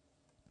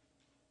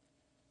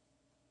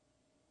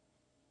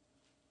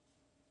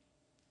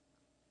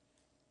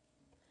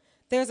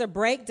 There's a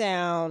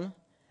breakdown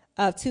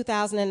of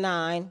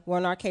 2009, well,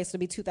 in our case, it'll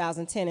be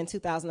 2010 and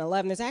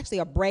 2011. There's actually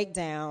a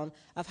breakdown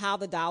of how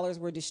the dollars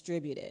were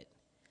distributed.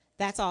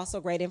 That's also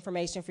great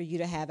information for you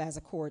to have as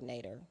a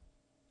coordinator.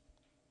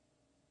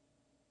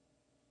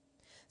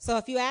 So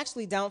if you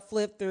actually don't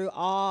flip through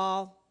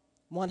all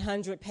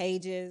 100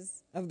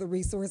 pages of the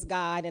resource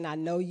guide, and I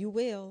know you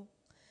will,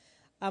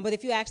 but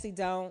if you actually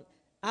don't,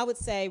 I would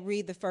say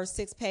read the first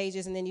 6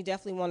 pages, and then you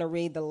definitely want to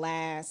read the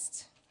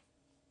last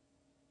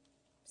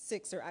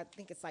 6, or I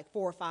think it's like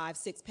 4, 5,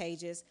 6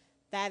 pages.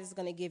 That is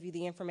going to give you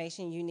the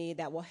information you need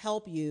that will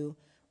help you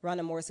run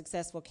a more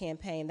successful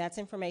campaign. That's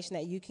information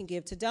that you can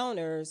give to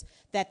donors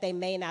that they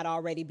may not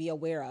already be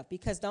aware of,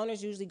 because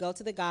donors usually go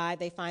to the guide,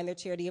 they find their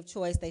charity of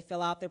choice, they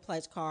fill out their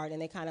pledge card,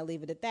 and they kind of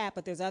leave it at that,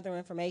 but there's other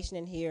information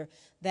in here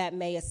that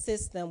may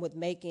assist them with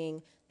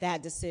making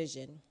that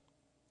decision.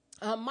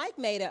 Mike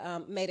made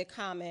a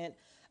comment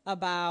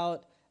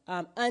about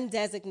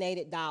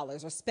undesignated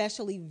dollars or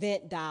special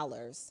event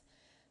dollars.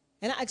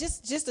 And I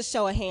just a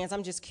show of hands,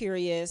 I'm just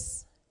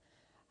curious,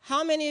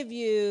 how many of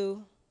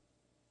you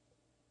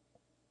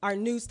are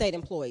new state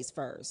employees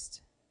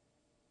first?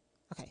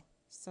 Okay,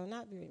 so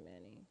not very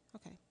many.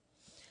 Okay.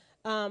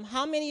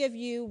 How many of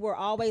you were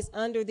always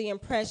under the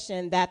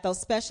impression that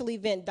those special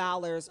event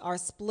dollars are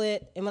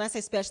split? And when I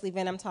say special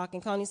event, I'm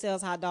talking Coney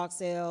sales, hot dog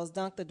sales,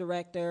 Dunk the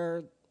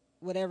Director,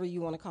 whatever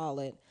you want to call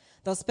it.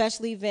 Those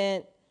special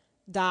event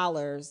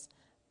dollars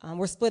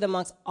were split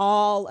amongst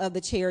all of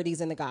the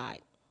charities in the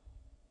guide.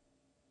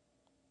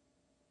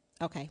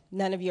 Okay,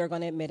 none of you are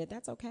going to admit it.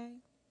 That's okay.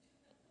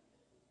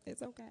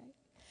 It's okay.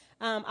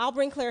 I'll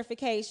bring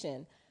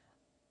clarification.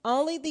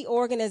 Only the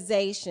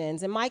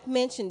organizations, and Mike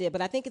mentioned it,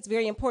 but I think it's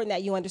very important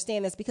that you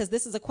understand this because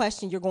this is a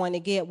question you're going to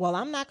get. Well,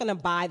 I'm not going to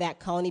buy that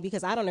Coney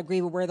because I don't agree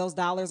with where those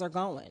dollars are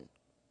going.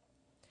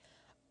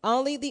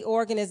 Only the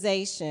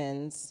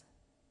organizations,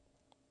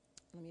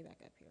 let me back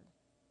up here.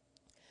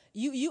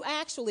 You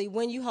actually,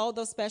 when you hold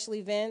those special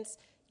events,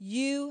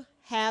 you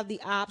have the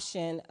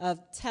option of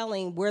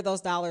telling where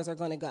those dollars are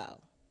going to go,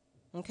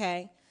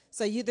 okay?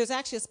 So there's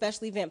actually a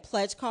special event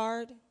pledge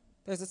card.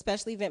 There's a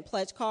special event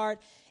pledge card.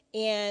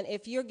 And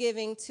if you're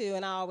giving to,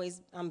 and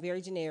I'm very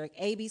generic,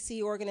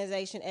 ABC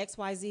organization,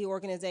 XYZ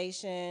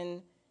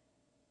organization,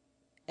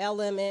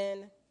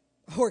 LMN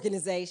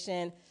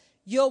organization,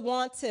 you'll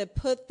want to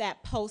put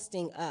that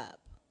posting up.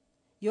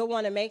 You'll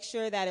want to make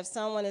sure that if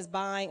someone is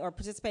buying or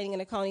participating in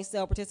a Coney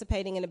sale,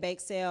 participating in a bake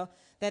sale,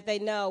 that they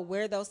know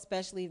where those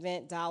special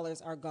event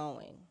dollars are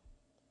going.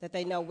 That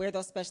they know where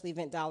those special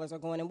event dollars are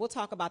going. And we'll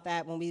talk about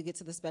that when we get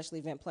to the special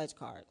event pledge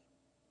card.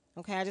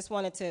 Okay, I just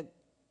wanted to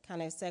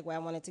kind of segue, I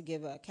wanted to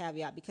give a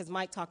caveat because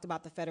Mike talked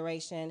about the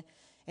Federation,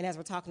 and as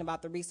we're talking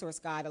about the resource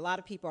guide, a lot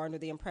of people are under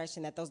the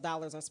impression that those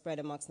dollars are spread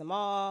amongst them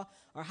all,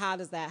 or how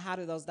do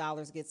those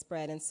dollars get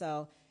spread? And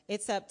so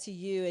it's up to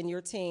you and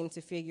your team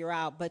to figure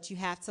out, but you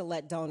have to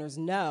let donors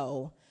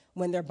know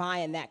when they're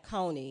buying that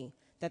Coney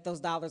that those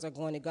dollars are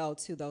going to go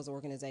to those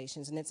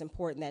organizations, and it's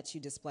important that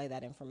you display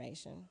that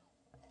information.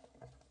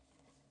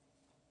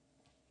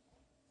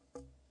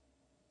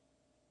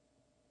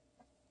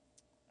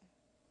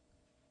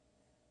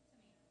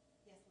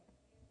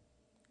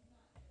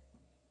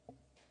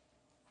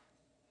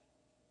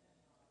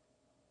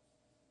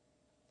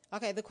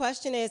 Okay, the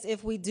question is,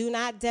 if we do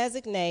not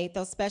designate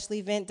those special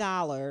event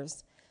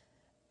dollars,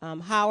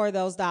 how are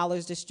those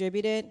dollars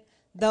distributed?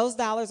 Those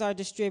dollars are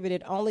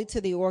distributed only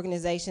to the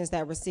organizations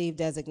that receive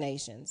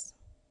designations.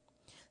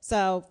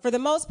 So for the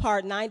most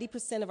part,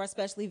 90% of our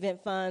special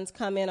event funds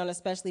come in on a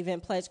special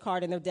event pledge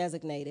card and they're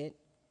designated,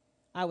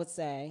 I would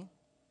say.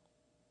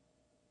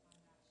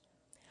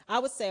 I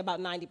would say about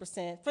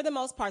 90%. For the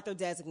most part, they're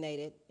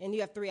designated, and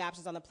you have 3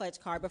 options on the pledge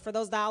card. But for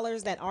those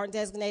dollars that aren't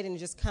designated and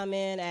just come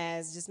in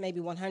as just maybe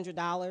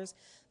 $100,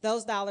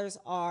 those dollars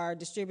are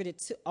distributed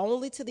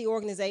only to the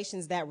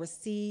organizations that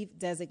receive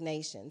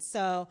designations.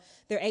 So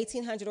there are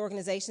 1,800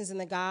 organizations in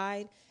the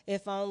guide.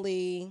 If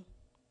only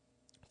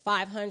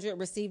 500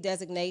 receive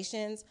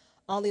designations,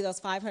 only those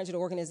 500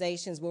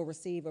 organizations will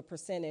receive a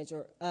percentage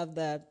of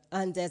the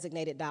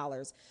undesignated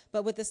dollars.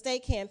 But with the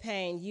state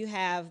campaign, you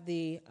have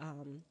the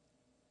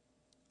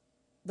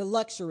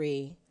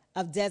luxury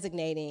of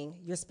designating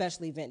your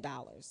special event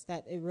dollars.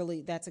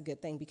 That's a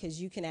good thing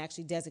because you can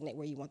actually designate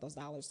where you want those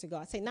dollars to go.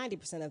 I'd say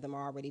 90% of them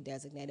are already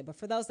designated, but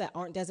for those that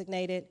aren't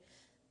designated,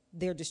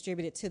 they're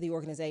distributed to the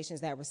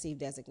organizations that receive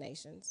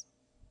designations.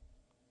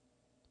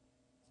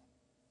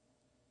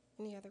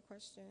 Any other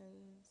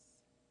questions?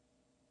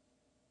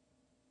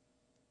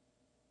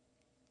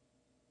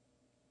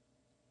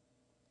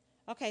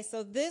 Okay,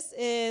 so this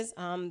is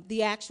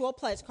the actual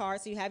pledge card.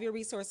 So you have your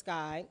resource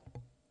guide.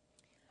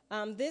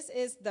 This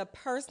is the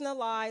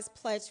personalized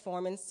pledge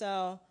form, and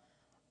so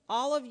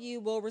all of you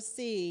will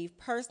receive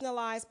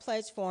personalized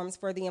pledge forms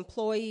for the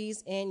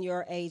employees in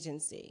your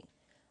agency.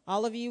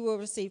 All of you will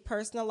receive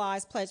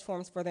personalized pledge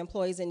forms for the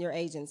employees in your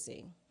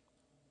agency.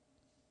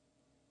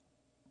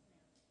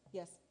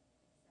 Yes?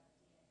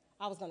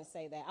 I was going to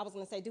say that. I was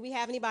going to say, do we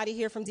have anybody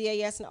here from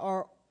DAS and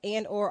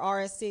or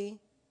RSC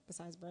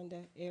besides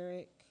Brenda,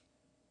 Eric?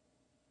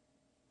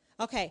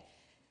 Okay.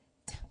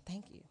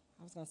 Thank you.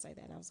 I was going to say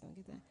that, and I was going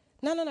to get that.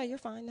 No, you're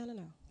fine.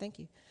 No. Thank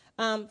you.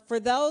 For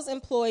those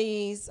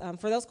employees,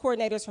 for those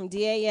coordinators from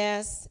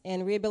DAS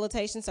and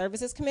Rehabilitation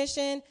Services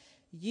Commission,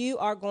 you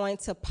are going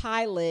to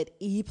pilot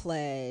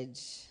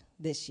ePledge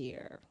this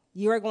year.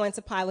 You are going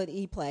to pilot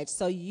ePledge.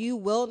 So you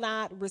will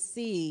not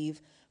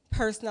receive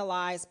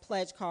personalized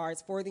pledge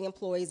cards for the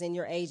employees in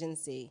your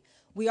agency.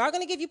 We are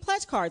going to give you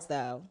pledge cards,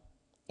 though.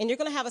 And you're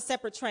going to have a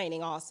separate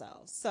training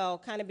also. So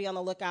kind of be on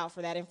the lookout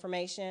for that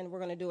information. We're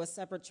going to do a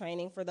separate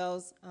training for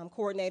those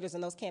coordinators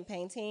and those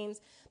campaign teams,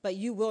 but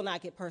you will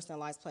not get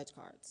personalized pledge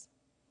cards.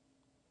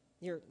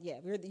 You're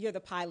the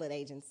pilot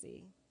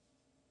agency.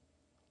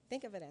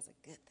 Think of it as a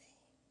good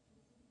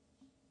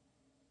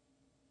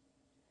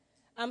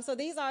thing. So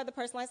these are the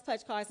personalized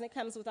pledge cards, and it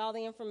comes with all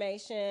the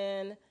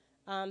information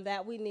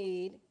that we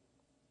need.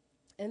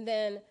 And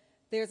then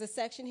there's a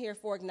section here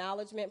for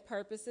acknowledgement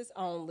purposes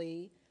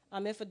only.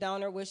 If a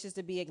donor wishes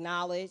to be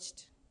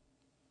acknowledged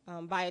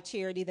by a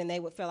charity, then they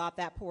would fill out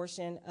that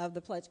portion of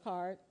the pledge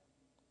card.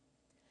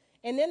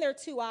 And then there are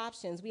 2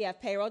 options. We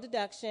have payroll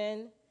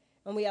deduction,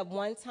 and we have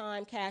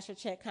one-time cash or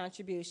check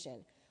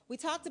contribution. We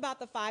talked about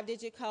the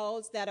 5-digit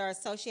codes that are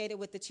associated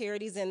with the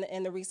charities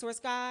in the resource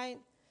guide.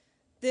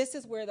 This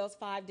is where those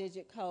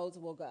 5-digit codes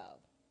will go.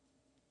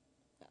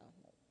 No,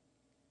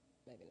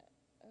 maybe not.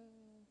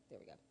 There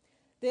we go.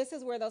 This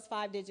is where those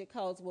 5-digit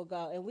codes will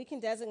go, and we can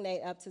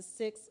designate up to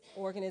six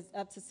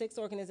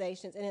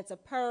organizations, and it's a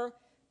per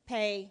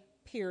pay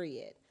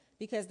period.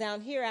 Because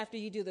down here, after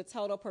you do the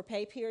total per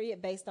pay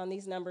period based on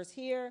these numbers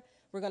here,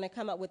 we're going to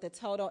come up with the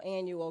total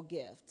annual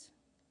gift.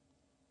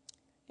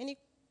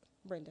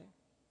 Brenda?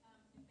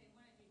 If they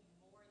want to do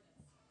more than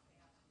 6,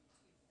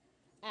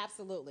 they have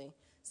to do 2. Absolutely.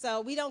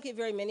 So we don't get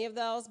very many of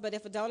those, but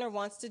if a donor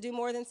wants to do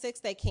more than 6,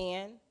 they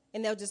can,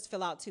 and they'll just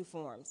fill out 2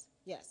 forms.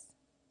 Yes.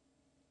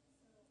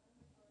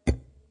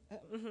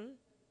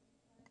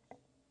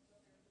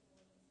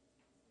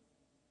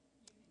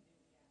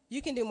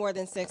 You can do more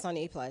than 6 on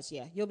ePledge,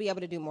 yeah. You'll be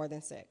able to do more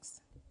than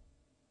 6.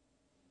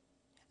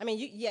 I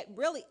mean,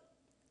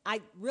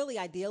 really,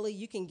 ideally,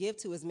 you can give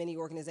to as many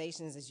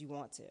organizations as you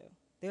want to.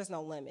 There's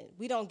no limit.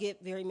 We don't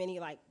get very many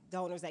like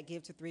donors that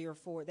give to 3 or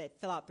 4, that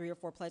fill out 3 or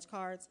 4 pledge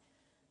cards,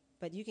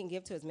 but you can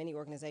give to as many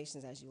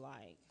organizations as you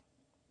like,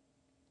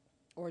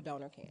 or a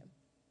donor can.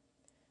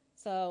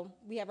 So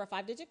we have our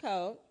 5-digit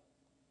code,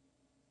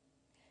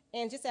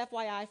 and just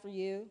FYI for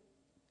you,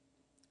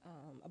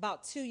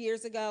 about 2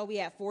 years ago, we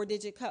had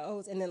 4-digit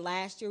codes, and then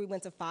last year we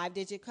went to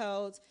 5-digit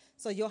codes.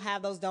 So you'll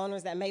have those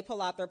donors that may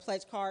pull out their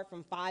pledge card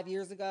from 5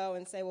 years ago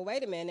and say, well,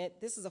 wait a minute,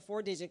 this is a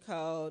 4-digit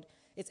code.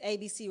 It's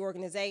ABC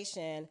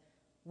organization.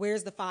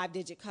 Where's the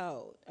 5-digit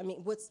code? I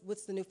mean, what's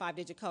the new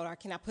 5-digit code? Or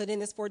can I put in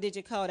this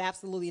 4-digit code?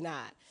 Absolutely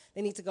not.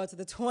 They need to go to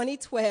the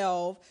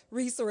 2012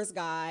 resource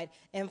guide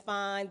and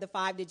find the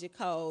 5-digit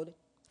code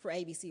for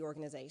ABC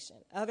organization.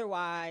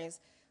 Otherwise,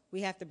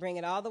 we have to bring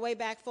it all the way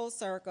back full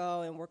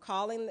circle, and we're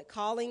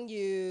calling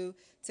you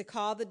to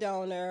call the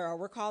donor, or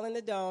we're calling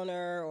the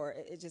donor, or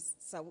it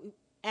just, so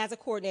as a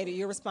coordinator,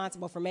 you're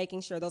responsible for making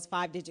sure those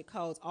 5-digit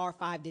codes are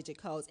 5-digit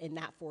codes and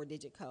not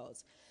 4-digit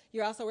codes.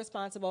 You're also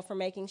responsible for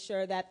making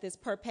sure that this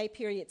per pay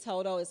period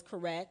total is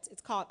correct.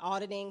 It's called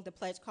auditing the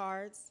pledge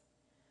cards,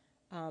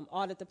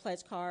 audit the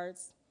pledge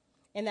cards,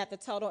 and that the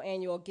total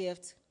annual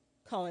gift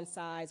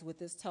coincides with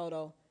this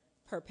total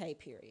per pay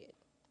period.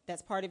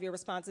 That's part of your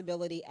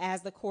responsibility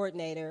as the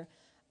coordinator.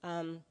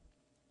 And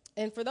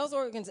for those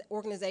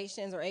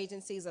organizations or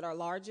agencies that are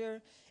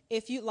larger,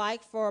 if you'd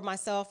like for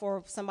myself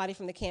or somebody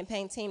from the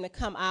campaign team to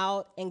come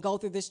out and go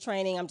through this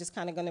training, I'm just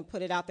kind of going to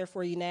put it out there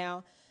for you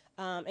now,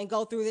 and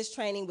go through this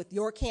training with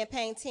your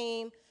campaign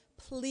team,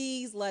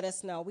 please let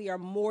us know. We are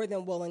more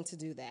than willing to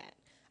do that.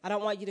 I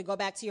don't want you to go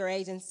back to your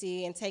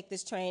agency and take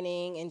this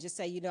training and just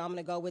say, I'm going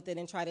to go with it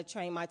and try to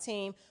train my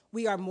team.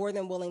 We are more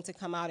than willing to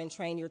come out and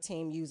train your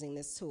team using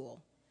this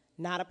tool.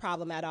 Not a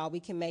problem at all. We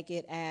can make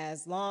it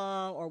as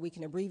long, or we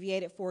can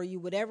abbreviate it for you,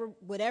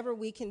 whatever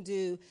we can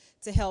do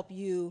to help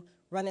you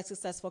run a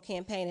successful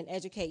campaign and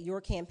educate your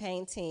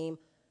campaign team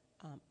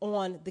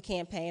on the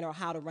campaign or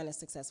how to run a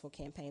successful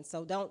campaign.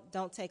 So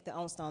don't take the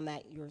onus on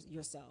that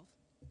yourself.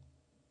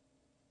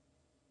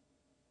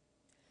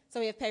 So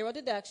we have payroll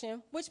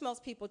deduction, which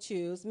most people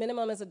choose.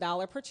 Minimum is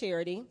 $1 per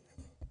charity.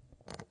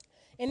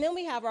 And then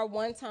we have our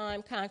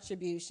one-time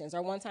contributions,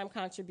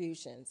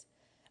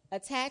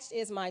 Attached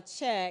is my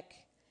check,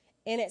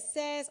 and it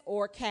says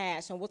or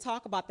cash, and we'll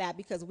talk about that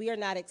because we are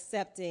not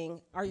accepting,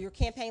 or your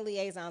campaign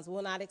liaisons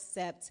will not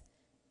accept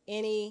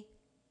any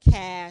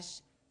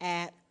cash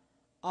at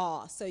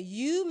all. So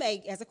you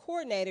may, as a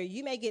coordinator,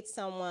 you may get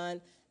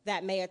someone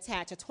that may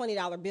attach a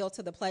 $20 bill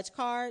to the pledge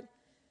card.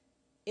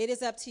 It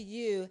is up to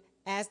you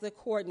as the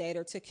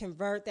coordinator to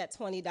convert that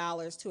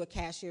 $20 to a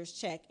cashier's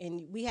check,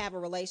 and we have a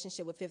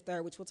relationship with Fifth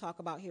Third, which we'll talk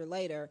about here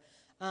later,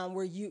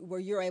 where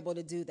you're able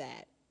to do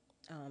that.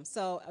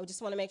 So I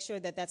just want to make sure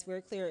that that's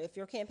very clear. If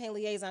your campaign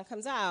liaison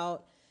comes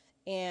out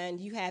and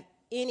you have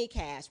any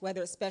cash,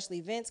 whether it's special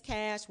events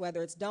cash,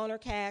 whether it's donor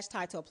cash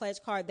tied to a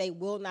pledge card, they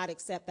will not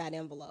accept that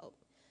envelope.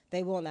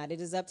 They will not.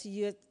 It is up to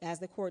you as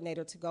the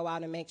coordinator to go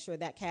out and make sure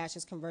that cash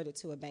is converted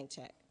to a bank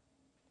check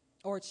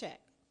or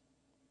check.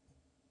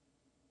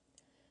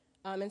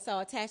 And so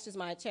attached is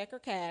my check or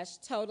cash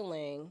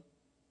totaling,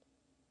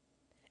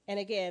 and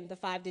again, the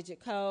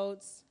 5-digit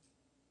codes,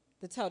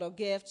 the total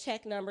gift,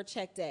 check number,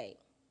 check date.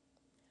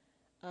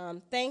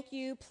 Thank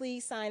you,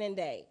 please sign and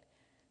date.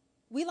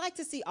 We like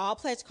to see all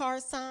pledge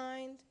cards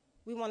signed.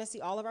 We want to see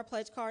all of our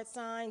pledge cards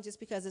signed just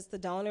because it's the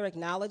donor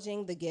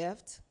acknowledging the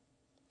gift.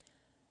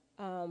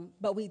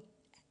 But we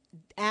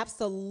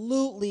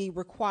absolutely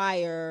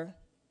require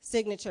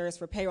signatures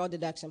for payroll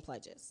deduction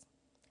pledges.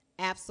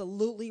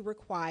 Absolutely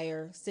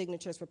require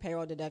signatures for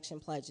payroll deduction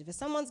pledges. If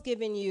someone's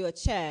giving you a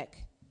check,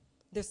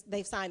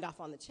 they've signed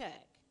off on the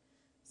check.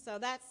 So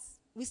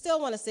we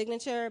still want a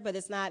signature, but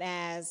it's not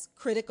as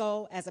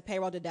critical as a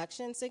payroll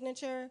deduction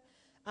signature.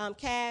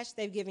 Cash,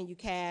 they've given you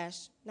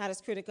cash, not as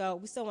critical.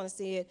 We still want to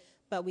see it,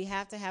 but we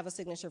have to have a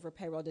signature for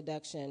payroll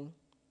deduction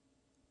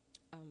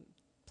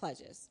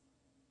pledges.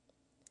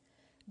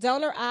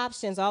 Donor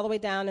options all the way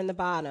down in the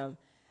bottom.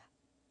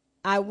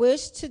 I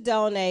wish to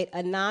donate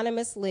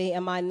anonymously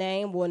and my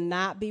name will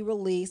not be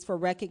released for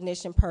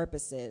recognition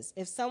purposes.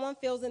 If someone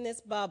fills in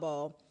this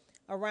bubble,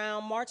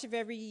 around March of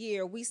every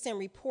year, we send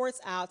reports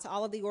out to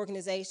all of the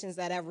organizations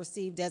that have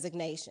received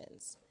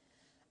designations.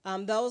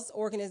 Those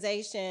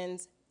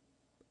organizations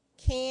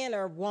can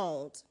or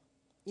won't,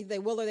 either they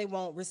will or they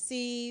won't,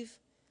 receive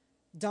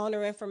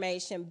donor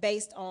information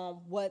based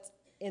on what's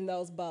in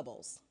those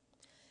bubbles.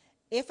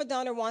 If a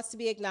donor wants to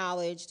be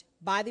acknowledged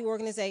by the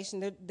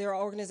organization, their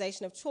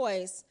organization of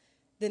choice,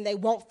 then they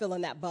won't fill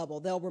in that bubble.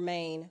 They'll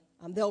remain,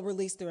 they'll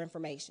release their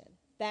information.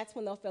 That's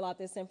when they'll fill out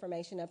this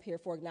information up here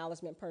for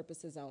acknowledgement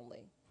purposes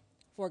only.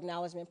 For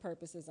acknowledgement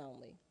purposes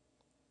only.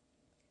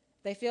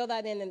 They fill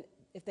that in, and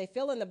if they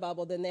fill in the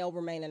bubble, then they'll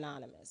remain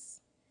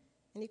anonymous.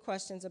 Any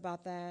questions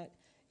about that?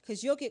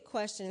 Because you'll get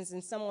questions,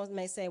 and someone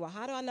may say, well,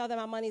 how do I know that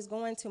my money's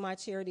going to my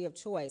charity of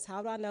choice?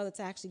 How do I know that's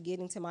actually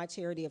getting to my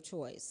charity of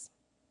choice?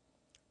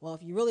 Well,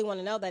 if you really want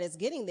to know that it's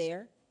getting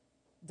there,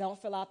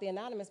 don't fill out the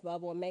anonymous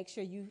bubble and make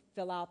sure you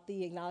fill out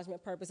the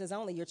acknowledgement purposes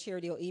only. Your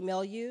charity will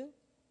email you,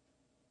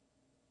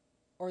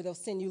 or they'll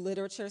send you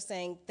literature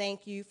saying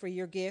thank you for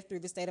your gift through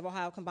the State of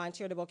Ohio Combined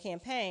Charitable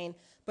Campaign.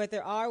 But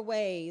there are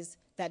ways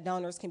that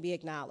donors can be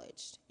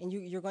acknowledged, and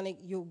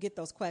you'll get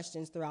those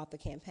questions throughout the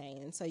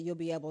campaign, and so you'll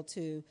be able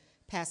to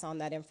pass on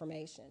that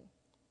information.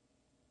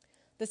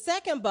 The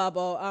second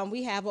bubble,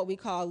 we have what we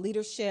call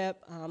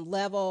leadership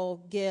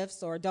level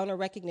gifts or donor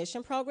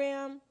recognition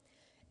program.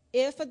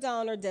 If a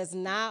donor does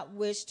not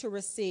wish to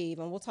receive,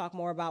 and we'll talk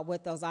more about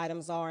what those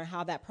items are and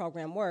how that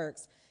program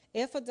works,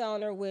 if a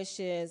donor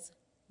wishes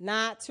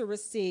not to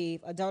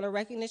receive a donor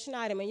recognition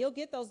item, and you'll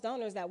get those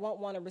donors that won't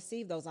want to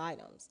receive those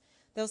items.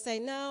 They'll say,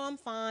 no, I'm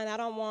fine, I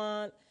don't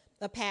want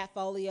a pad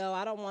folio,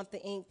 I don't want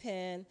the ink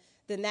pen,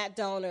 then that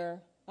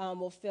donor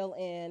will fill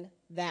in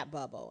that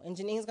bubble. And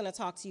Janine's going to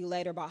talk to you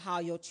later about how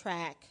you'll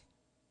track,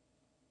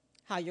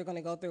 how you're going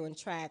to go through and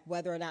track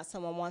whether or not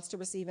someone wants to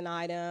receive an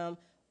item,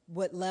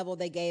 what level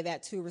they gave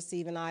at to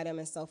receive an item,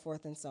 and so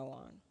forth and so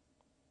on.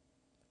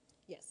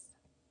 Yes?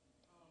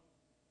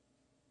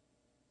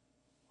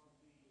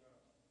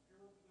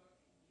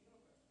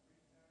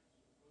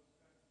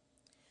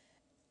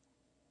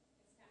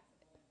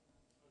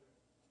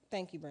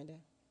 Thank you, Brenda.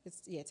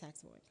 It's,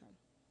 taxable income.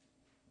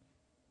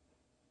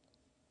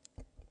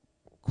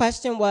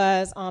 Question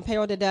was on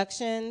payroll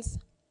deductions,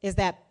 is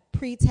that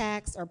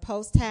pre-tax or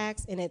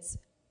post-tax, and it's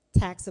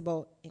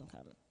taxable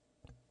income.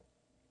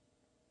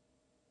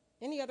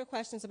 Any other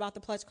questions about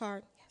the pledge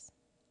card? Yes.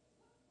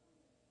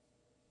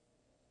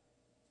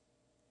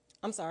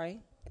 I'm sorry.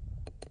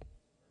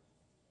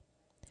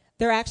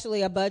 They're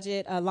actually a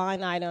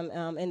line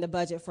item in the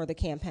budget for the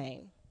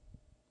campaign.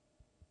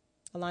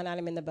 A line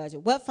item in the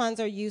budget. What funds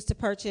are used to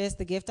purchase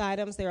the gift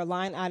items? They're a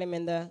line item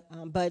in the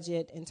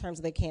budget in terms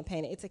of the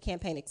campaign. It's a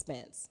campaign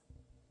expense.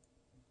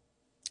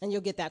 And you'll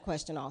get that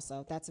question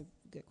also. That's a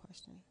good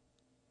question.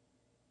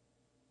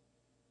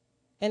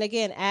 And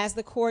again, as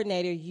the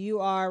coordinator, you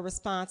are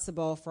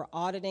responsible for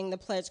auditing the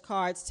pledge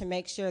cards to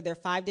make sure they're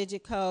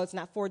 5-digit codes,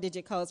 not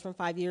 4-digit codes from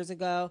 5 years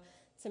ago,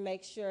 to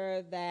make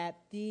sure that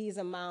these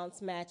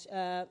amounts match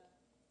up.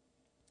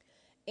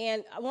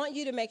 And I want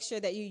you to make sure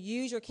that you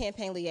use your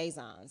campaign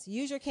liaisons.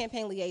 Use your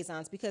campaign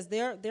liaisons because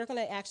they're going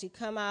to actually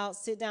come out,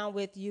 sit down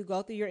with you,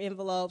 go through your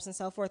envelopes and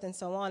so forth and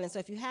so on. And so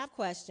if you have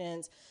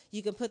questions,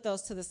 you can put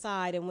those to the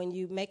side. And when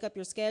you make up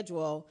your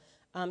schedule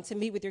to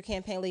meet with your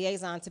campaign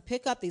liaison to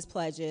pick up these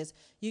pledges,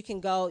 you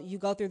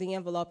go through the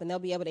envelope and they'll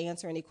be able to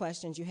answer any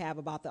questions you have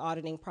about the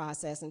auditing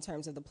process in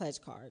terms of the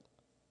pledge card.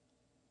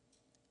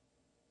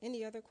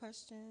 Any other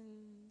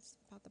questions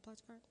about the pledge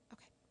card?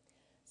 Okay.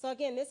 So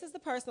again, this is the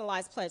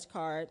personalized pledge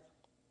card.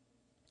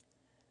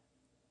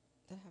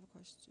 Did I have a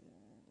question?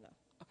 No.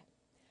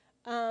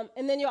 Okay.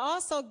 And then you'll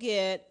also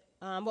get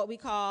what we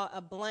call a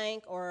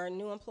blank or a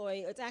new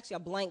employee. It's actually a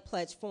blank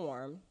pledge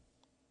form.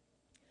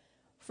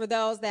 For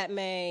those that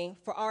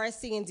for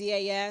RSC and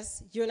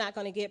DAS, you're not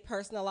going to get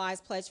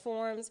personalized pledge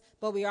forms,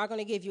 but we are going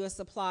to give you a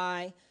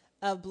supply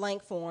of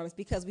blank forms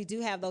because we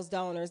do have those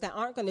donors that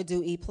aren't going to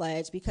do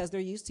e-pledge because they're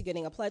used to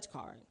getting a pledge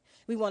card.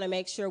 We want to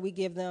make sure we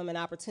give them an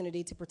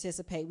opportunity to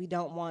participate. We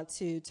don't want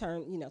to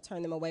turn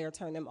them away or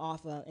turn them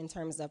off in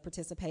terms of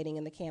participating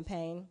in the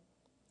campaign.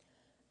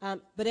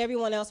 But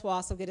everyone else will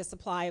also get a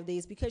supply of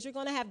these because you're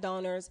going to have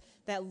donors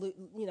that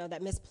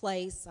that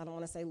misplace. I don't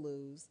want to say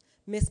lose,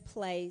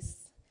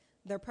 misplace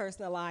their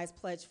personalized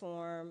pledge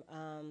form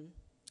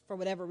for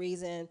whatever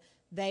reason.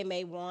 They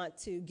may want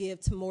to give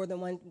to more than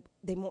one.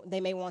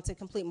 They may want to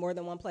complete more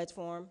than one pledge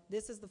form.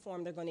 This is the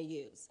form they're going to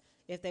use.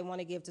 If they want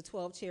to give to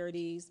 12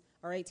 charities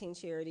or 18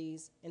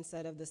 charities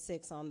instead of the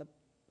 6 on the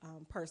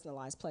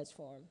personalized pledge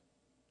form.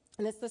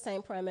 And it's the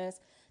same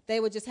premise. They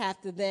would just have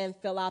to then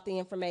fill out the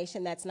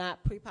information that's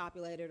not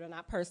pre-populated or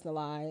not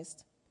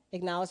personalized.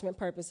 Acknowledgement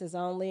purposes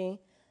only.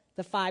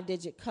 The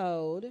 5-digit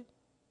code.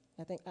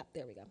 I think,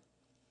 there we go.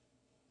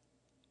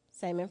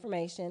 Same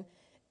information.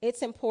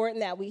 It's important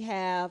that we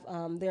have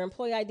their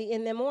employee ID,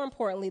 and then more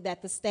importantly,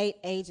 that the state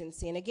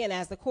agency, and again,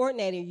 as the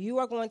coordinator, you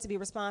are going to be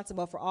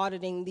responsible for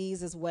auditing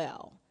these as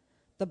well.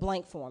 the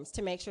blank forms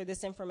to make sure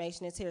this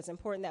information is here. It's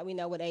important that we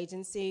know what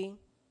agency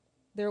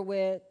they're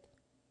with,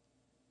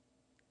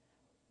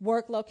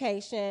 work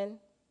location.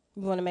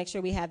 We want to make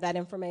sure we have that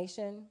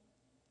information.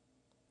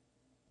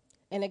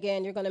 And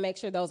again, you're going to make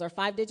sure those are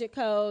 5-digit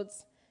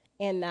codes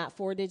and not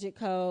 4-digit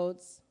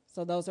codes.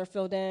 So those are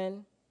filled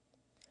in.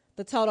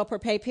 The total per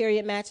pay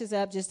period matches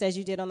up just as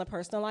you did on the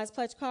personalized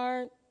pledge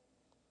card.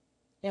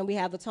 And we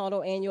have the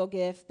total annual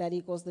gift that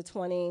equals the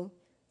 20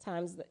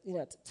 times,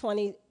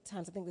 20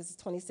 times, I think this is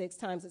 26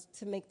 times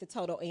to make the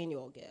total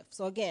annual gift.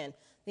 So again,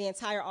 the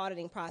entire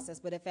auditing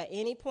process. But if at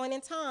any point in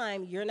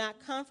time you're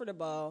not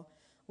comfortable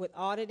with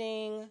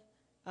auditing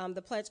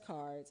the pledge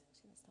cards,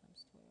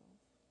 times 12.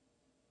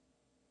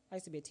 I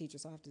used to be a teacher,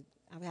 so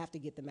I have to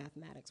get the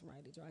mathematics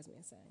right. It drives me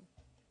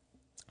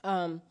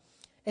insane.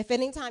 If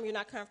any time you're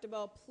not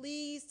comfortable,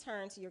 please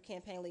turn to your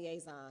campaign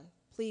liaison.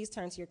 Please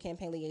turn to your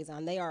campaign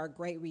liaison. They are a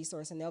great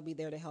resource, and they'll be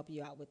there to help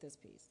you out with this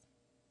piece.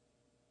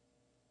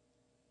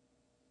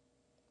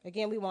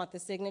 Again, we want the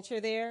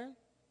signature there,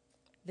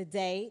 the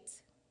date,